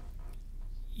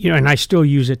 and I still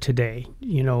use it today,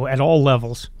 at all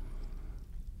levels,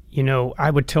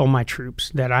 I would tell my troops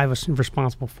that I was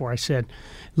responsible for. I said,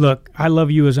 "Look, I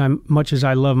love you as much as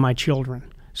I love my children.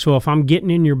 So if I'm getting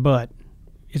in your butt,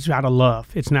 it's out of love.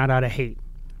 It's not out of hate.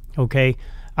 Okay?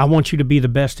 I want you to be the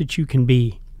best that you can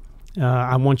be.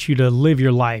 I want you to live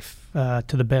your life to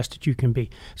the best that you can be.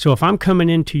 So if I'm coming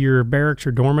into your barracks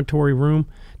or dormitory room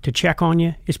to check on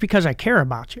you, it's because I care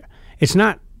about you. It's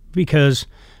not because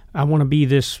I want to be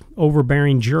this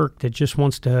overbearing jerk that just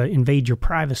wants to invade your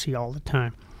privacy all the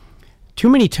time." Too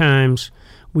many times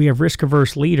we have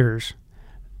risk-averse leaders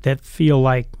that feel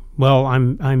like, well,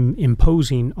 I'm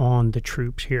imposing on the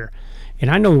troops here. And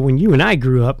I know when you and I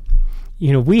grew up,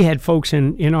 we had folks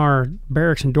in our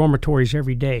barracks and dormitories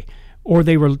every day, or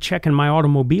they were checking my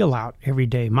automobile out every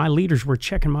day. My leaders were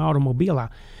checking my automobile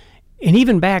out. And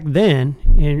even back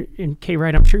then, and K.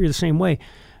 Wright, I'm sure you're the same way,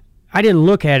 I didn't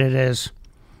look at it as,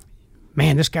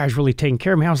 man, this guy's really taking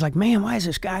care of me. I was like, man, why is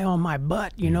this guy on my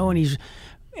butt?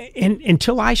 And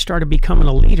until I started becoming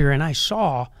a leader and I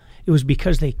saw it was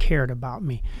because they cared about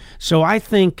me. So I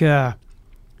think an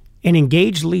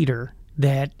engaged leader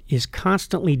that is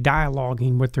constantly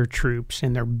dialoguing with their troops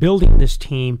and they're building this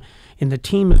team and the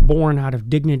team is born out of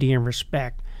dignity and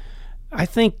respect, I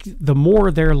think the more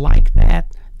they're like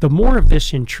that, the more of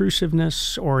this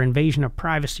intrusiveness or invasion of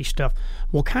privacy stuff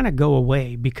will kind of go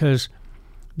away because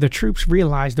the troops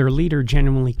realize their leader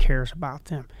genuinely cares about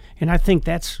them. And I think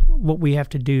that's what we have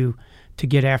to do to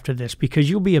get after this, because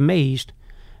you'll be amazed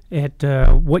at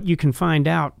what you can find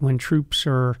out when troops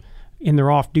are in their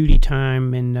off-duty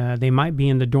time, and they might be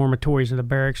in the dormitories of the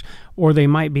barracks, or they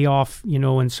might be off,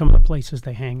 in some of the places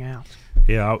they hang out.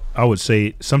 Yeah, I would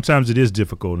say sometimes it is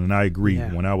difficult, and I agree.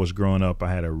 Yeah. When I was growing up,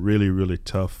 I had a really, really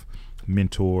tough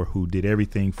mentor who did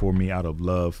everything for me out of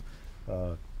love,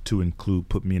 to include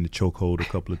put me in the chokehold a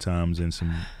couple of times and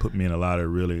put me in a lot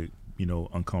of really,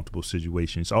 uncomfortable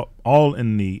situations, all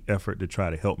in the effort to try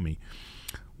to help me.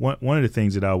 One of the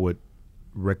things that I would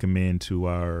recommend to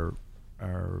our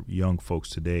young folks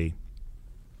today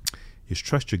is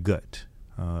trust your gut.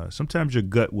 Sometimes your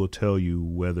gut will tell you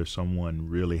whether someone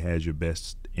really has your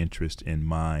best interest in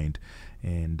mind.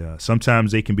 And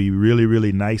sometimes they can be really,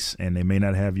 really nice and they may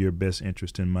not have your best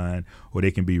interest in mind, or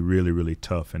they can be really, really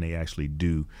tough and they actually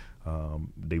do.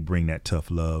 They bring that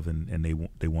tough love and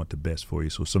they want the best for you.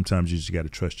 So sometimes you just got to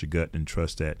trust your gut and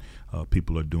trust that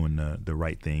people are doing the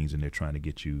right things and they're trying to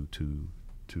get you to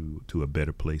a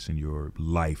better place in your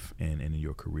life and in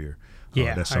your career.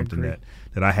 That's something that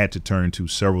I had to turn to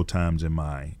several times in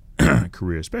my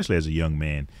career, especially as a young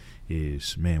man.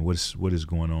 Is, man, what is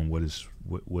going on? What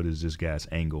is this guy's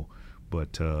angle?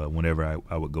 But whenever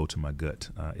I would go to my gut,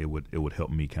 it would help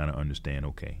me kind of understand.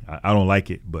 Okay, I don't like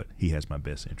it, but he has my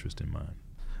best interest in mind.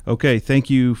 Okay, thank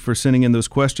you for sending in those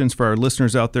questions. For our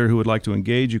listeners out there who would like to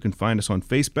engage, you can find us on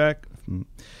Facebook.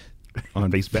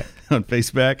 On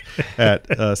Facebook at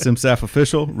CMSAF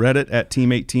Official, Reddit at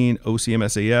Team18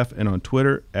 OCMSAF, and on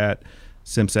Twitter at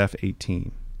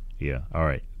CMSAF18. Yeah. All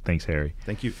right. Thanks, Harry.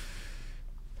 Thank you.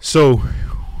 So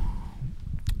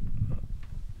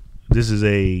this is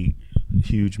a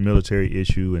huge military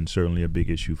issue and certainly a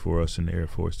big issue for us in the Air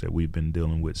Force that we've been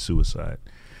dealing with suicide.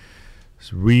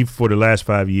 So for the last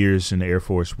 5 years in the Air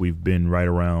Force, we've been right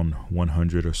around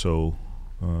 100 or so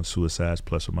suicides,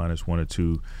 plus or minus 1 or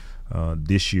 2.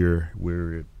 This year,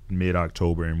 we're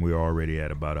mid-October, and we're already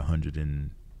at about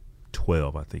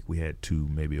 112. I think we had 2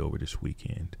 maybe over this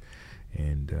weekend.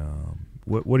 And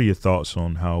what are your thoughts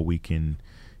on how we can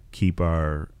keep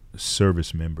our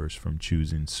service members from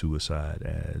choosing suicide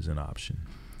as an option?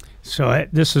 So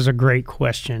this is a great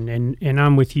question, and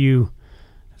I'm with you.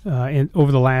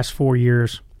 Over the last 4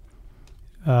 years,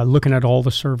 looking at all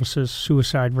the services,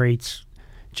 suicide rates,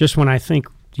 just when I think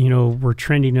we're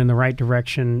trending in the right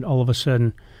direction, all of a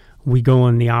sudden we go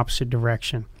in the opposite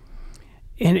direction.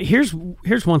 And here's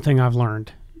one thing I've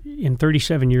learned in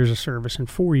 37 years of service and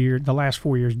the last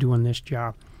 4 years doing this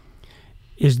job,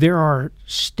 is there are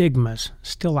stigmas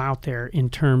still out there in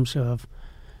terms of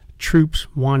troops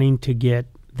wanting to get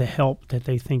the help that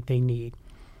they think they need.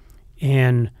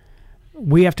 And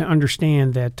we have to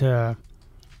understand that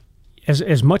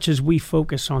as much as we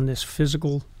focus on this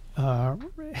physical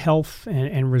health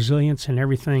and resilience and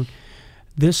everything,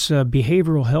 this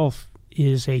behavioral health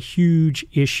is a huge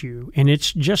issue. And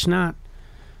it's just not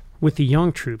with the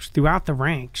young troops. Throughout the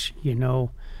ranks,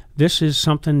 this is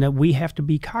something that we have to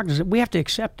be cognizant. We have to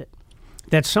accept it,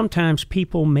 that sometimes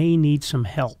people may need some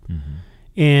help. Mm-hmm.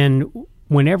 And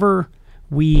whenever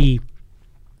we,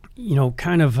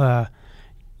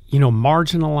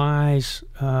 marginalize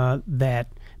that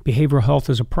behavioral health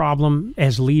is a problem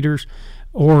as leaders,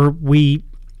 or we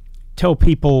tell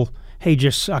people, hey,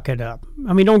 just suck it up.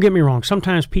 I mean, don't get me wrong.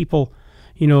 Sometimes people,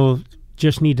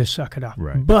 just need to suck it up.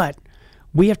 Right. But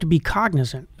we have to be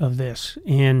cognizant of this,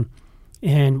 and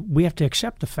we have to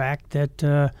accept the fact that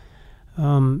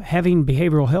having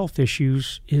behavioral health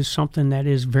issues is something that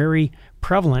is very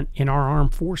prevalent in our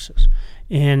armed forces.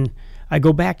 And I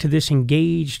go back to this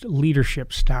engaged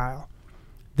leadership style.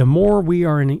 The more we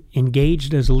are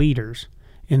engaged as leaders,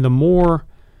 and the more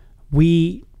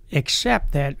we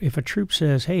accept that if a troop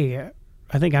says, hey,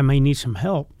 I think I may need some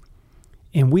help,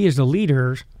 and we as the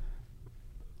leaders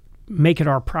make it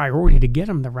our priority to get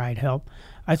them the right help,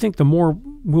 I think the more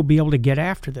we'll be able to get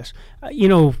after this.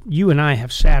 You and I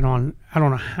have sat on, I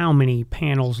don't know how many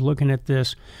panels looking at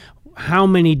this, how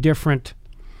many different,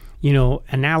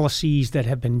 analyses that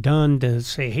have been done to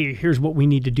say, hey, here's what we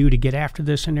need to do to get after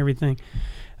this and everything.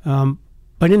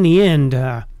 But in the end,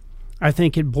 I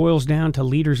think it boils down to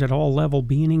leaders at all level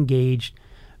being engaged,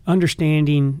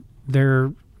 understanding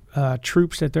their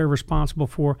troops that they're responsible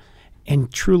for,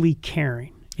 and truly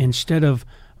caring instead of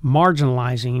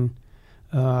marginalizing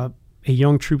a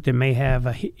young troop that may have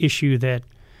an issue that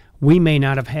we may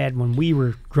not have had when we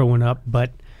were growing up,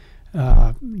 but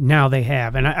now they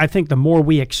have. And I think the more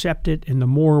we accept it and the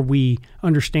more we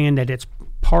understand that it's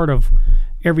part of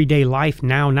everyday life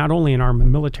now, not only in our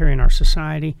military and our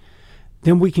society,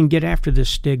 then we can get after this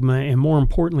stigma, and more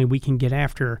importantly, we can get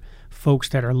after folks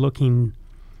that are looking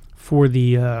for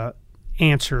the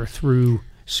answer through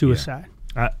suicide.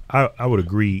 Yeah. I would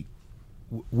agree.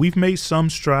 We've made some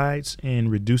strides in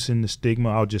reducing the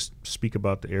stigma. I'll just speak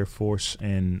about the Air Force,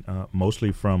 and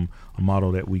mostly from a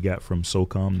model that we got from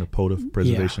SOCOM, the POTA,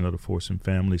 Preservation of the Force and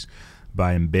Families,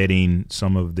 by embedding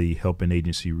some of the helping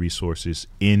agency resources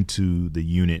into the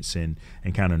units and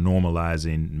kind of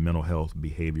normalizing mental health,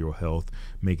 behavioral health,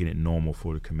 making it normal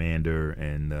for the commander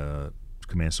and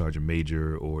command sergeant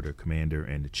major or the commander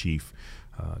and the chief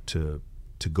to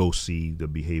go see the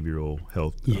behavioral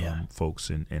health folks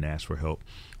and ask for help.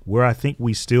 Where I think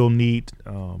we still need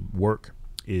work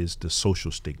is the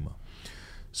social stigma.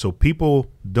 So people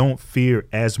don't fear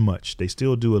as much. They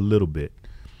still do a little bit,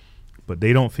 but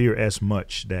they don't fear as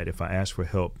much that if I ask for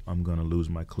help, I'm going to lose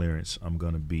my clearance. I'm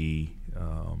going to be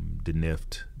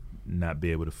deniffed, not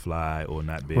be able to fly or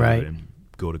not be able to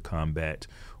go to combat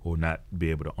or not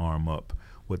be able to arm up.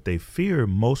 What they fear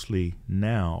mostly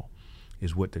now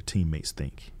is what their teammates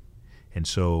think. And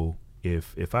so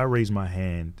if I raise my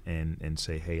hand and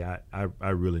say, hey, I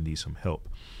really need some help,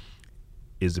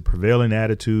 is the prevailing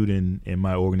attitude in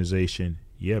my organization,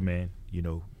 yeah, man,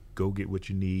 go get what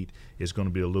you need. It's going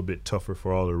to be a little bit tougher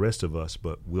for all the rest of us,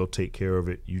 but we'll take care of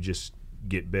it. You just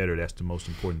get better. That's the most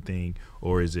important thing.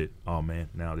 Or is it, oh, man,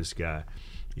 now this guy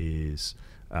is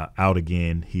out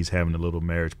again. He's having a little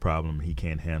marriage problem. He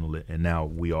can't handle it. And now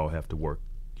we all have to work,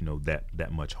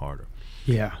 that much harder.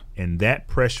 Yeah. And that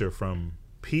pressure from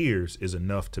peers is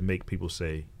enough to make people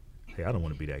say, hey, I don't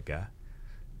want to be that guy.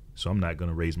 So I'm not going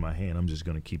to raise my hand. I'm just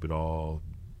going to keep it all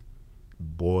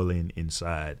boiling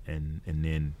inside. And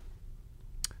then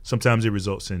sometimes it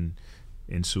results in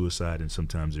suicide, and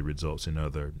sometimes it results in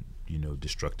other,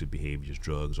 destructive behaviors,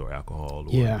 drugs or alcohol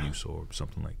or abuse or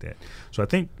something like that. So I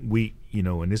think we,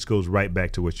 and this goes right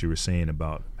back to what you were saying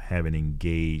about having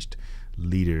engaged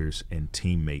leaders and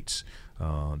teammates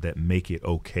that make it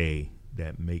okay,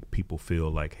 that make people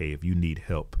feel like, hey, if you need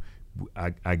help,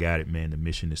 I got it, man. The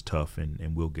mission is tough,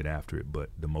 and we'll get after it. But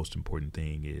the most important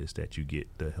thing is that you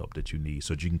get the help that you need,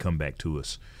 so that you can come back to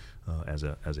us as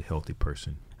a healthy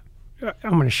person.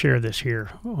 I'm going to share this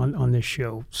here on this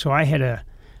show. So I had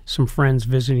some friends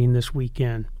visiting this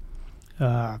weekend.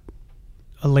 A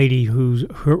lady whose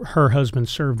her husband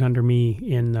served under me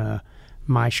in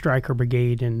my Stryker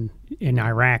brigade in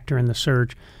Iraq during the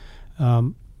surge,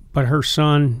 but her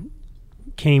son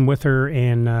came with her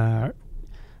and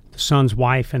the son's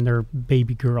wife and their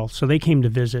baby girl. So they came to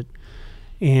visit,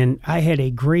 and I had a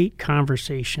great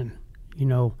conversation.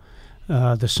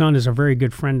 The son is a very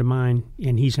good friend of mine,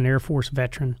 and he's an Air Force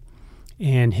veteran,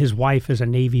 and his wife is a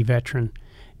Navy veteran.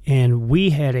 And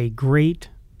we had a great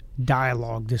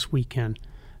dialogue this weekend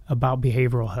about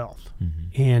behavioral health.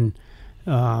 Mm-hmm.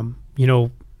 And,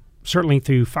 certainly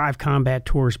through 5 combat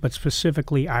tours, but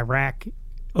specifically Iraq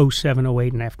 07,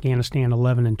 08, and Afghanistan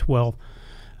 11 and 12.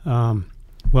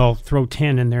 Well, throw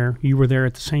 10 in there. You were there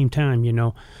at the same time,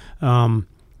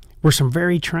 were some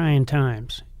very trying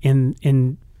times.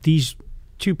 And these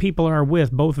 2 people are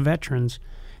with, both veterans,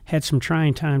 had some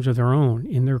trying times of their own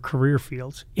in their career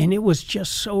fields. And it was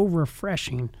just so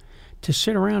refreshing to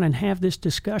sit around and have this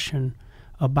discussion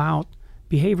about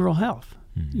behavioral health,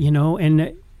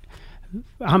 and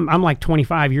I'm like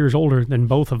 25 years older than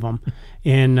both of them.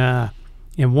 And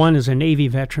one is a Navy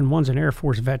veteran, one's an Air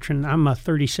Force veteran. I'm a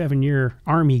 37-year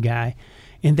Army guy.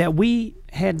 And that we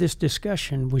had this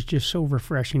discussion was just so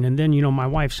refreshing. And then, my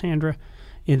wife, Sandra,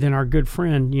 and then our good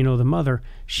friend, the mother,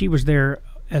 she was there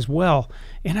as well.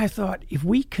 And I thought, if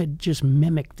we could just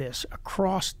mimic this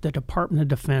across the Department of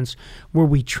Defense, where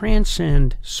we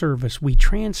transcend service, we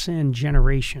transcend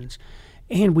generations,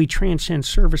 and we transcend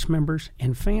service members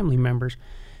and family members,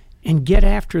 and get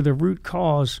after the root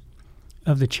cause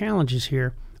of the challenges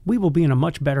here, we will be in a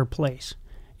much better place.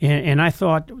 And I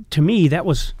thought, to me, that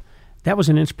was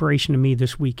an inspiration to me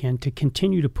this weekend to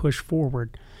continue to push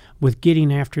forward with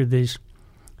getting after this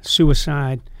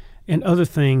suicide and other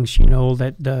things,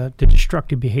 that the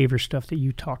destructive behavior stuff that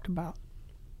you talked about.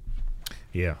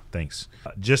 Yeah, thanks.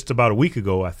 Just about a week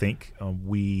ago, I think,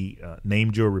 we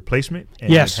named your replacement.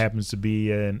 And yes. It happens to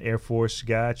be an Air Force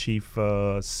guy, Chief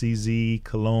CZ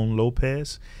Colon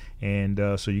Lopez. And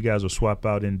so you guys will swap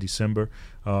out in December.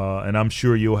 And I'm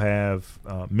sure you'll have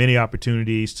many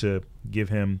opportunities to give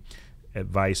him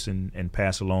advice and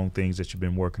pass along things that you've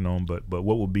been working on. But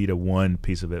what would be the one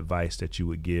piece of advice that you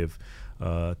would give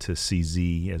to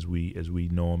CZ as we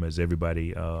know him, as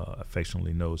everybody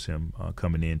affectionately knows him,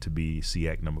 coming in to be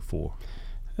SEAC number 4?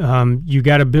 You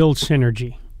got to build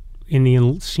synergy in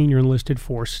the senior enlisted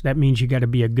force. That means you got to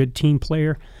be a good team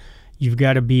player. You've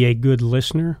got to be a good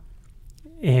listener,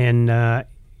 and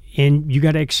you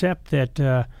got to accept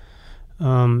that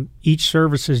each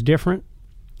service is different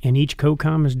and each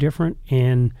COCOM is different,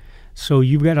 and so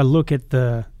you've got to look at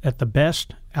the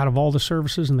best out of all the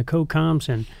services and the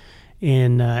COCOMs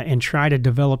and try to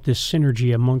develop this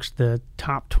synergy amongst the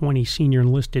top 20 senior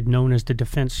enlisted, known as the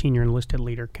Defense Senior Enlisted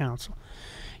Leader Council.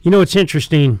 It's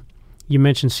interesting. You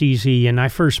mentioned CZ, and I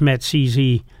first met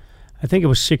CZ, I think it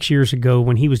was 6 years ago,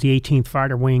 when he was the 18th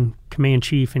Fighter Wing Command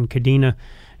Chief in Kadena,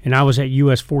 and I was at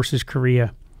U.S. Forces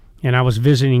Korea, and I was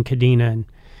visiting Kadena,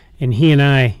 and he and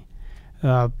I,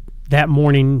 that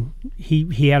morning,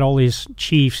 he had all his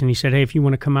chiefs, and he said, hey, if you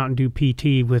want to come out and do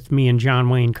PT with me and John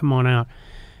Wayne, come on out.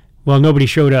 Well, nobody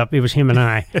showed up. It was him and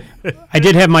I. I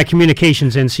did have my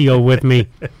communications NCO with me,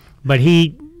 but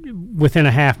within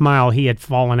a half mile, he had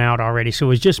fallen out already. So it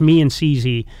was just me and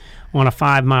CZ on a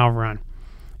 5-mile run.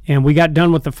 And we got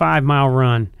done with the 5-mile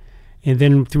run. And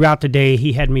then throughout the day,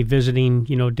 he had me visiting,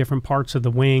 different parts of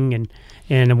the wing,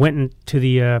 and I went into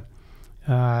the,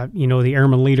 the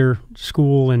Airman Leader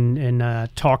School and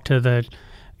talked to the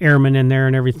airmen in there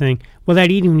and everything. Well, that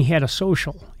evening he had a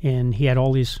social, and he had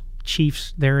all his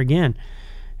chiefs there again.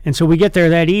 And so we get there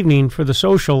that evening for the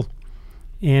social,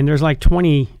 and there's like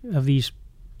 20 of these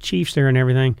chiefs there and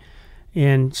everything,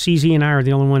 and CZ and I are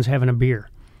the only ones having a beer.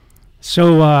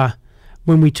 So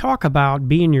when we talk about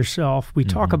being yourself, we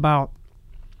talk about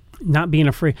not being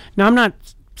afraid. Now, I'm not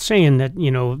saying that,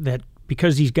 that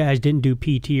because these guys didn't do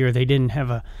PT or they didn't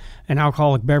have an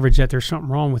alcoholic beverage that there's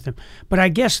something wrong with them. But I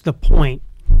guess the point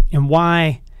and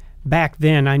why back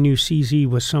then I knew CZ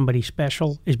was somebody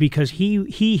special is because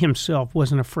he himself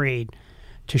wasn't afraid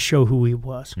to show who he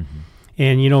was.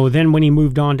 And, then when he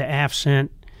moved on to AFCENT,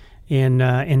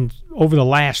 and over the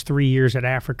last 3 years at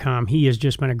AFRICOM, he has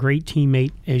just been a great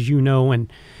teammate, as you know, and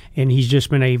he's just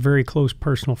been a very close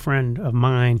personal friend of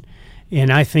mine.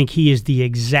 And I think he is the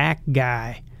exact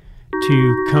guy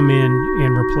to come in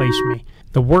and replace me.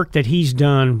 The work that he's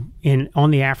done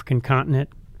on the African continent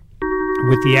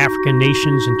with the African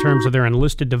nations in terms of their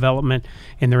enlisted development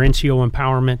and their NCO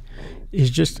empowerment is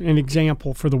just an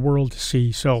example for the world to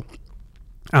see. So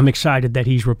I'm excited that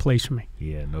he's replacing me.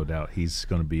 Yeah, no doubt. He's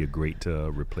going to be a great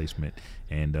replacement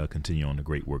and continue on the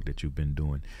great work that you've been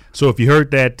doing. So if you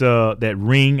heard that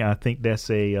ring, I think that's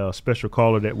a special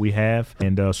caller that we have.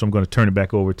 And so I'm going to turn it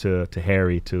back over to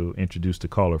Harry to introduce the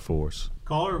caller for us.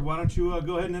 Caller, why don't you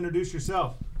go ahead and introduce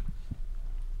yourself?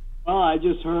 Oh, I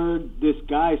just heard this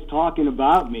guy's talking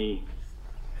about me.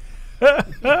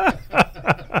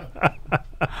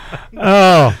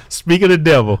 Oh, speak of the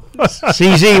devil.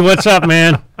 CZ, what's up,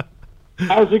 man?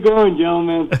 How's it going,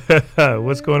 gentlemen?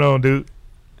 What's going on, dude?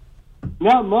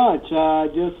 Not much.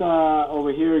 Just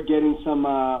over here getting some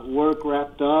work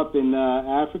wrapped up in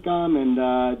AFRICOM,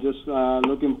 and just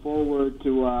looking forward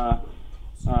to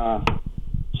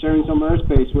sharing some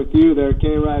airspace with you there,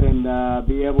 K-Ride, and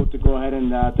be able to go ahead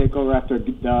and take over after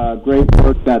the great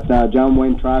work that John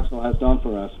Wayne Troxell has done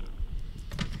for us.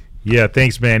 Yeah,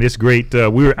 thanks, man. It's great.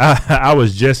 I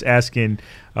was just asking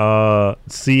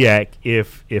SEAC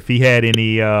if he had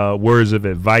any words of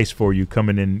advice for you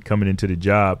coming into the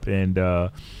job, and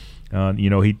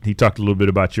he talked a little bit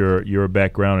about your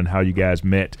background and how you guys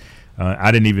met.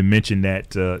 I didn't even mention that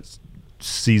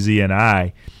CZ and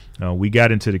I we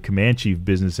got into the command chief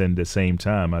business at the same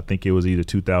time. I think it was either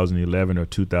 2011 or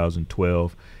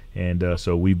 2012. And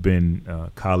so we've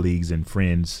been colleagues and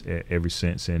friends ever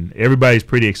since, and everybody's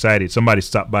pretty excited. Somebody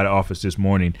stopped by the office this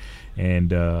morning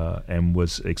and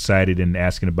was excited and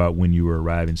asking about when you were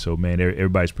arriving. So, man,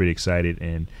 everybody's pretty excited,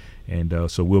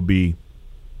 and so we'll be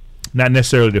not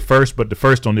necessarily the first, but the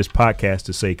first on this podcast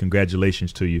to say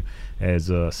congratulations to you as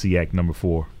SEAC number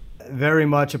 4. Very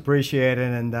much appreciated,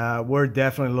 and we're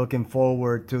definitely looking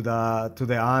forward to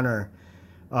the honor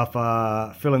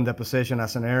of filling the position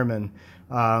as an airman.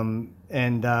 The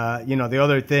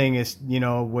other thing is,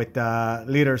 with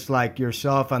leaders like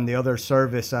yourself and the other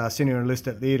service senior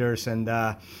enlisted leaders, and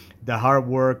the hard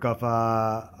work of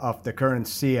the current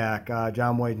SEAC,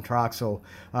 John Wayne Troxell,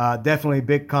 definitely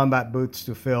big combat boots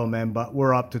to fill, man, but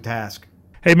we're up to task.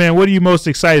 Hey, man, what are you most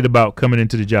excited about coming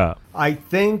into the job? I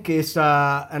think it's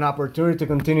an opportunity to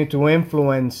continue to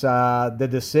influence the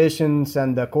decisions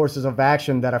and the courses of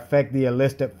action that affect the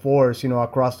enlisted force,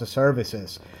 across the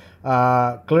services.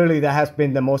 Clearly, that has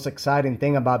been the most exciting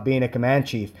thing about being a command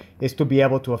chief, is to be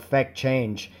able to affect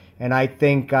change. And I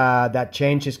think that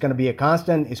change is going to be a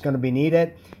constant, it's going to be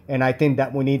needed. And I think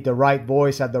that we need the right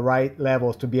voice at the right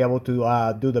levels to be able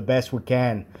to do the best we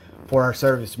can for our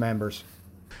service members.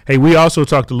 Hey, we also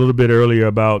talked a little bit earlier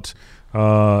about,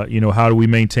 how do we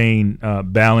maintain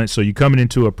balance? So you're coming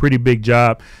into a pretty big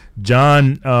job.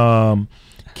 John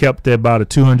kept about a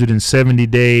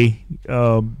 270-day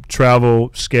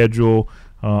travel schedule.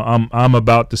 I'm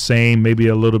about the same, maybe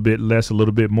a little bit less, a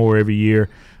little bit more every year.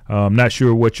 I'm not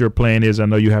sure what your plan is. I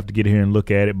know you have to get here and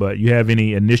look at it, but you have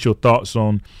any initial thoughts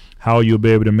on how you'll be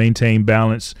able to maintain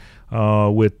balance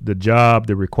with the job,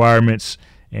 the requirements,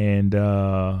 and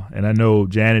I know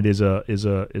Janet is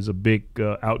a big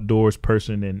outdoors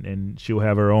person, and she'll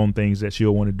have her own things that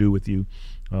she'll want to do with you.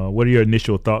 What are your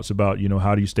initial thoughts about,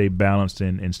 how do you stay balanced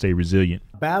and stay resilient?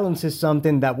 Balance is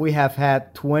something that we have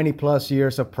had 20 plus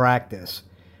years of practice,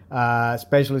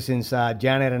 especially since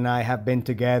Janet and I have been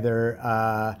together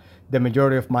the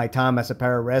majority of my time as a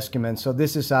pararescueman. So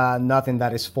this is nothing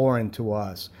that is foreign to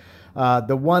us.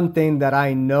 The one thing that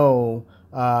I know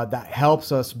that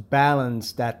helps us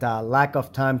balance that lack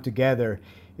of time together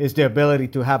is the ability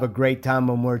to have a great time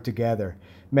when we're together.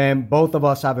 Man, both of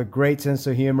us have a great sense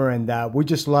of humor, and we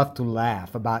just love to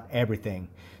laugh about everything.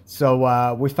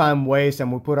 So we find ways,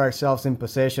 and we put ourselves in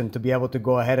position to be able to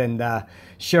go ahead and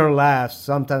share laughs,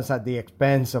 sometimes at the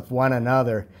expense of one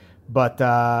another. But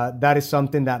that is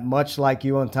something that, much like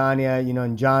you and Tanya,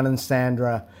 and John and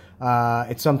Sandra,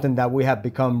 it's something that we have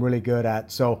become really good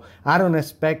at. So I don't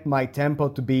expect my tempo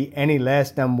to be any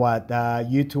less than what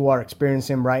you two are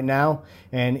experiencing right now.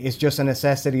 And it's just a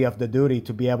necessity of the duty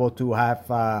to be able to have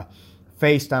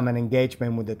FaceTime and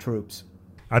engagement with the troops.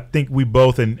 I think we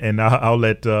both, and I'll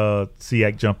let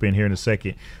SEAC jump in here in a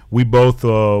second. We both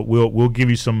we'll give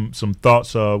you some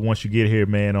thoughts once you get here,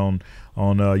 man.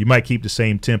 On you might keep the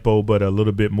same tempo, but a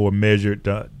little bit more measured.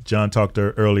 John talked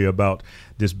earlier about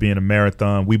this being a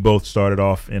marathon. We both started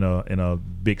off in a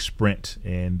big sprint,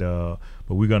 and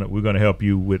but we're gonna help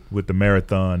you with the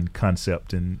marathon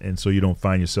concept, and so you don't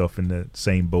find yourself in the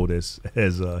same boat as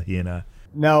he and I.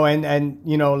 No, and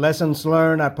lessons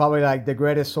learned are probably like the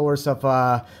greatest source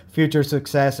of future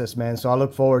successes, man. So I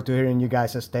look forward to hearing you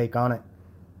guys' take on it.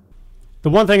 The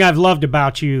one thing I've loved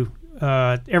about you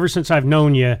ever since I've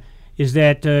known you is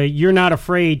that you're not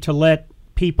afraid to let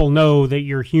people know that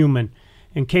you're human.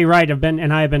 And Kay Wright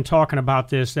and I have been talking about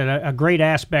this, that a great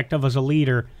aspect of as a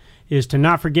leader is to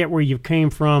not forget where you came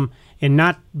from and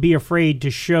not be afraid to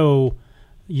show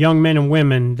young men and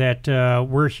women that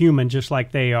we're human just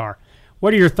like they are.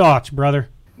 What are your thoughts, brother?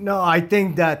 No, I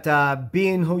think that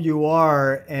being who you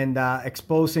are and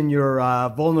exposing your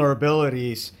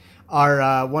vulnerabilities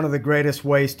are one of the greatest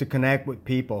ways to connect with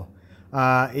people.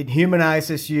 It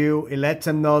humanizes you. It lets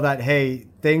them know that, hey,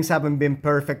 things haven't been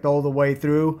perfect all the way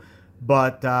through,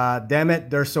 but damn it,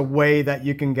 there's a way that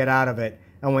you can get out of it.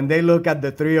 And when they look at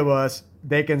the three of us,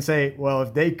 they can say, well,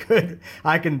 if they could,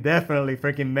 I can definitely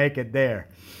freaking make it there.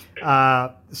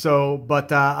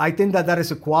 But I think that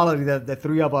is a quality that the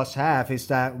three of us have, is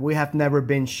that we have never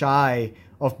been shy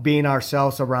of being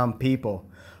ourselves around people.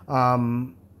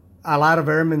 A lot of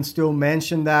airmen still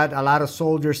mention that. A lot of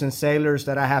soldiers and sailors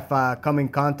that I have come in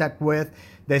contact with,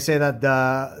 they say that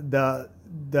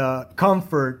the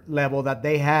comfort level that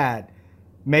they had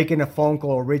making a phone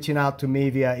call or reaching out to me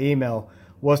via email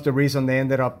was the reason they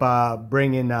ended up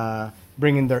bringing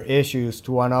their issues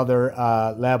to another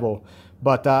level.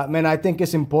 But, man, I think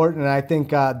it's important. I think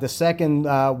the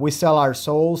second we sell our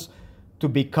souls to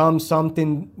become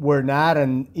something we're not,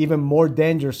 and even more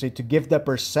dangerously, to give the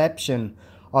perception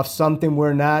of something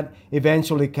we're not,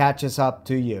 eventually catches up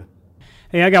to you.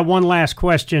 Hey, I got one last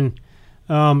question.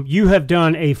 You have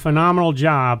done a phenomenal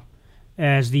job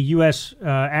as the U.S.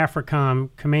 AFRICOM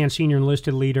Command Senior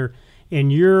Enlisted Leader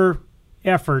in your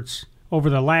efforts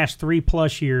over the last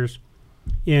 3+ years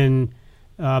in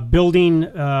building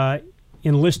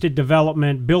enlisted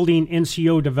development, building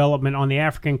NCO development on the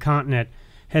African continent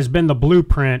has been the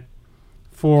blueprint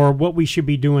for what we should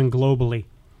be doing globally.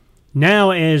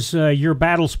 Now, as your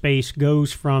battle space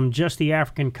goes from just the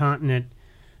African continent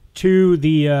to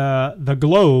the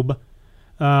globe,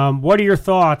 what are your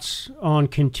thoughts on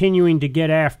continuing to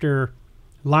get after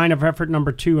line of effort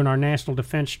number 2 in our national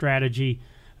defense strategy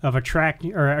of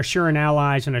assuring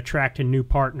allies and attracting new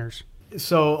partners?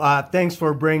 So thanks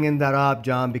for bringing that up,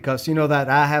 John, because you know that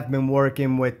I have been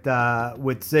working with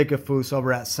Zigafus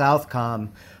over at Southcom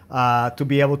to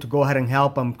be able to go ahead and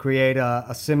help them create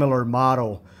a similar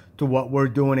model to what we're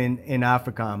doing in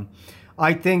AFRICOM.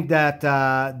 I think that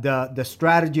the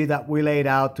strategy that we laid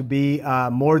out to be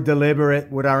more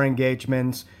deliberate with our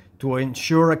engagements, to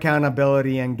ensure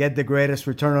accountability and get the greatest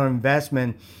return on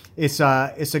investment, is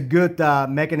a good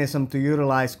mechanism to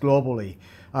utilize globally.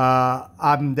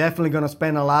 I'm definitely going to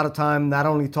spend a lot of time not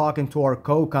only talking to our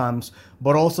COCOMs,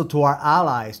 but also to our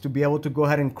allies to be able to go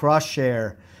ahead and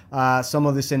cross-share some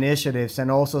of these initiatives and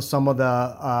also some of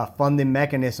the funding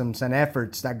mechanisms and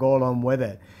efforts that go along with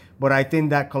it. But I think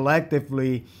that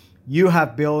collectively, you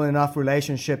have built enough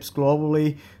relationships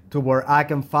globally to where I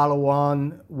can follow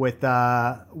on with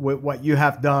what you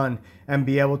have done and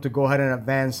be able to go ahead and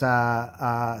advance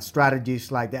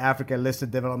strategies like the Africa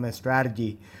Enlisted Development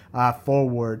Strategy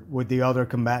forward with the other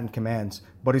combatant commands.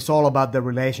 But it's all about the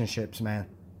relationships, man.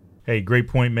 Hey, great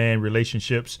point, man.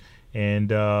 Relationships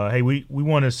And hey, we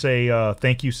want to say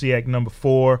thank you, SEAC number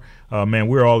 4. Man,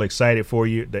 we're all excited for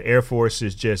you. The Air Force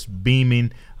is just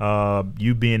beaming.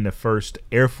 You being the first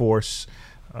Air Force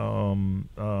command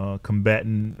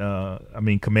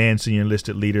senior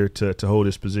enlisted leader to hold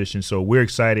this position. So we're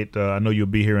excited. I know you'll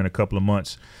be here in a couple of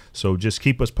months. So just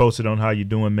keep us posted on how you're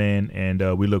doing, man.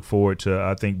 And we look forward to,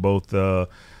 I think both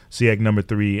SEAC number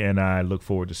 3 and I look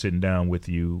forward to sitting down with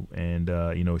you and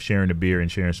sharing a beer and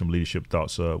sharing some leadership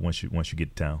thoughts once you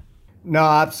get to town. No,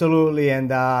 absolutely, and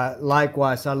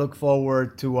likewise, I look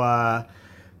forward to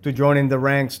joining the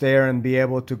ranks there and be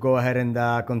able to go ahead and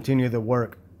continue the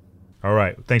work. All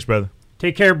right, thanks, brother.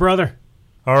 Take care, brother.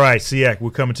 All right, SEAC, we're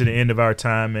coming to the end of our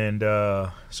time, and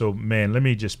so, man, let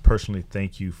me just personally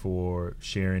thank you for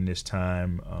sharing this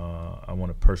time. I want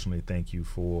to personally thank you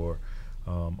for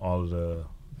all of the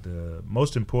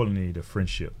most importantly, the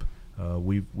friendship.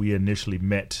 We initially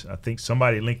met. I think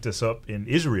somebody linked us up in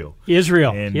Israel.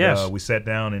 And yes. We sat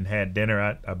down and had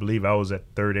dinner. I believe I was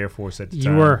at 3rd Air Force at the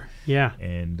time. You were, yeah.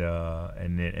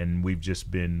 And we've just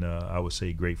been, I would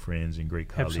say, great friends and great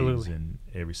colleagues. Absolutely. And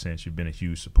ever since, you've been a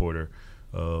huge supporter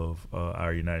of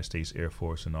our United States Air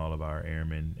Force and all of our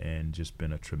airmen, and just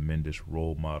been a tremendous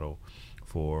role model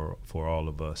for all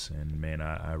of us. And man,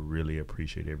 I really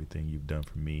appreciate everything you've done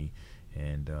for me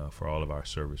and for all of our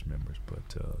service members.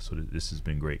 But so this has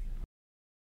been great.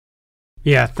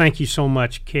 Yeah, thank you so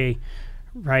much, Kay.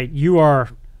 Right, you are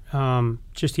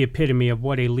just the epitome of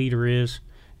what a leader is,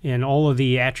 and all of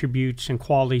the attributes and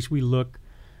qualities we look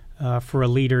for a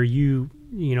leader. You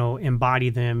embody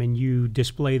them and you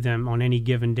display them on any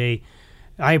given day.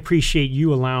 I appreciate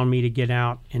you allowing me to get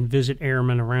out and visit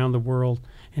airmen around the world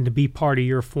and to be part of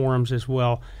your forums as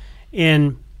well.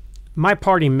 And my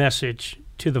parting message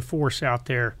to the force out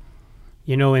there,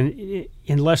 in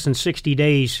less than 60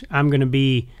 days, I'm going to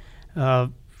be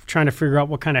trying to figure out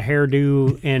what kind of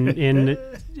hairdo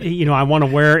and I want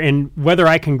to wear, and whether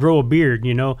I can grow a beard.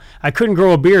 I couldn't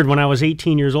grow a beard when I was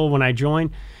 18 years old when I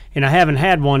joined, and I haven't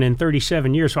had one in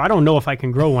 37 years, so I don't know if I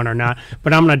can grow one or not,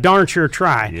 but I'm going to darn sure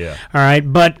try. Yeah. All right,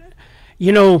 but,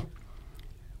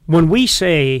 when we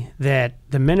say that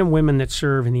the men and women that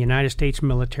serve in the United States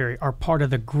military are part of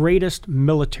the greatest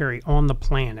military on the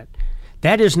planet,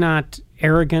 that is not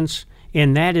arrogance,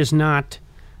 and that is not,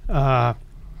 trying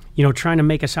to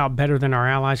make us out better than our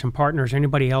allies and partners,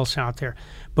 anybody else out there.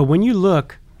 But when you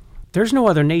look, there's no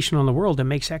other nation on the world that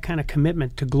makes that kind of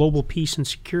commitment to global peace and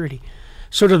security.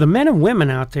 So to the men and women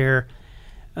out there,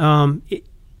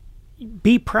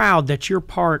 be proud that you're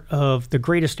part of the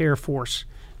greatest Air Force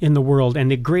in the world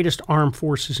and the greatest armed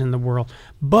forces in the world.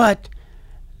 But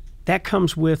that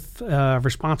comes with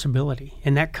responsibility,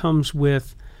 and that comes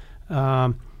with,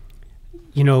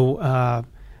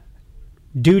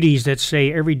 duties that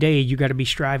say every day you got to be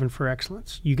striving for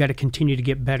excellence. You got to continue to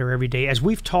get better every day. As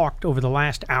we've talked over the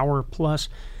last hour plus,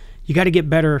 you got to get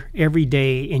better every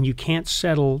day, and you can't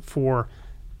settle for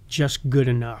just good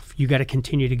enough. You got to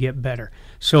continue to get better.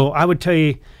 So I would tell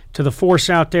you, to the force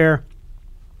out there,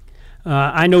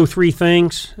 I know 3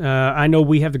 things. I know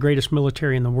we have the greatest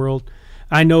military in the world.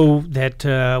 I know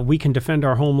that we can defend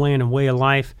our homeland and way of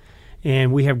life,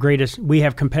 and we have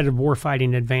competitive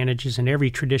warfighting advantages in every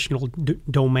traditional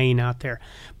domain out there.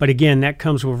 But again, that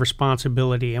comes with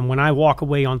responsibility. And when I walk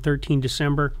away on 13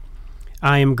 December,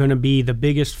 I am going to be the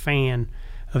biggest fan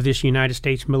of this United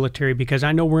States military, because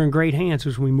I know we're in great hands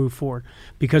as we move forward,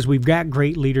 because we've got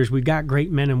great leaders, we've got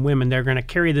great men and women. They're going to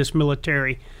carry this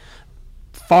military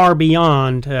far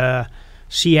beyond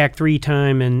SEAC 3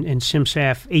 time and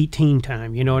CMSAF 18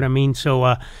 time. You know what I mean?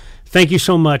 So thank you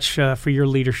so much for your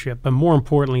leadership. But more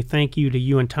importantly, thank you to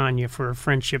you and Tanya for a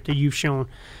friendship that you've shown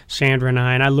Sandra and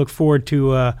I. And I look forward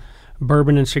to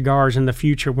bourbon and cigars in the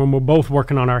future when we're both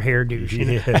working on our hairdos.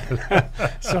 Yeah.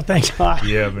 So thanks a lot.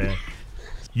 Yeah, man.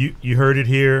 You heard it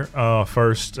here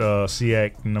first.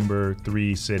 SEAC number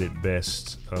 3 said it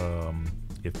best.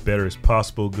 If better is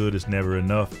possible, good is never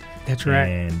enough. That's right.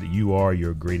 And you are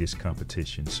your greatest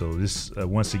competition. So this,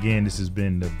 once again, this has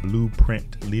been the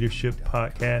Blueprint Leadership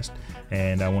Podcast.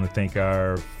 And I want to thank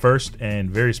our first and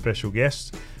very special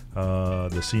guest,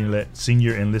 the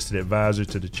senior enlisted advisor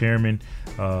to the chairman,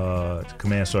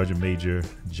 Command Sergeant Major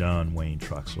John Wayne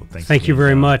Troxell. Thank you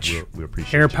very much. We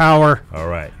appreciate Air it. power. All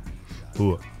right.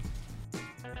 Cool.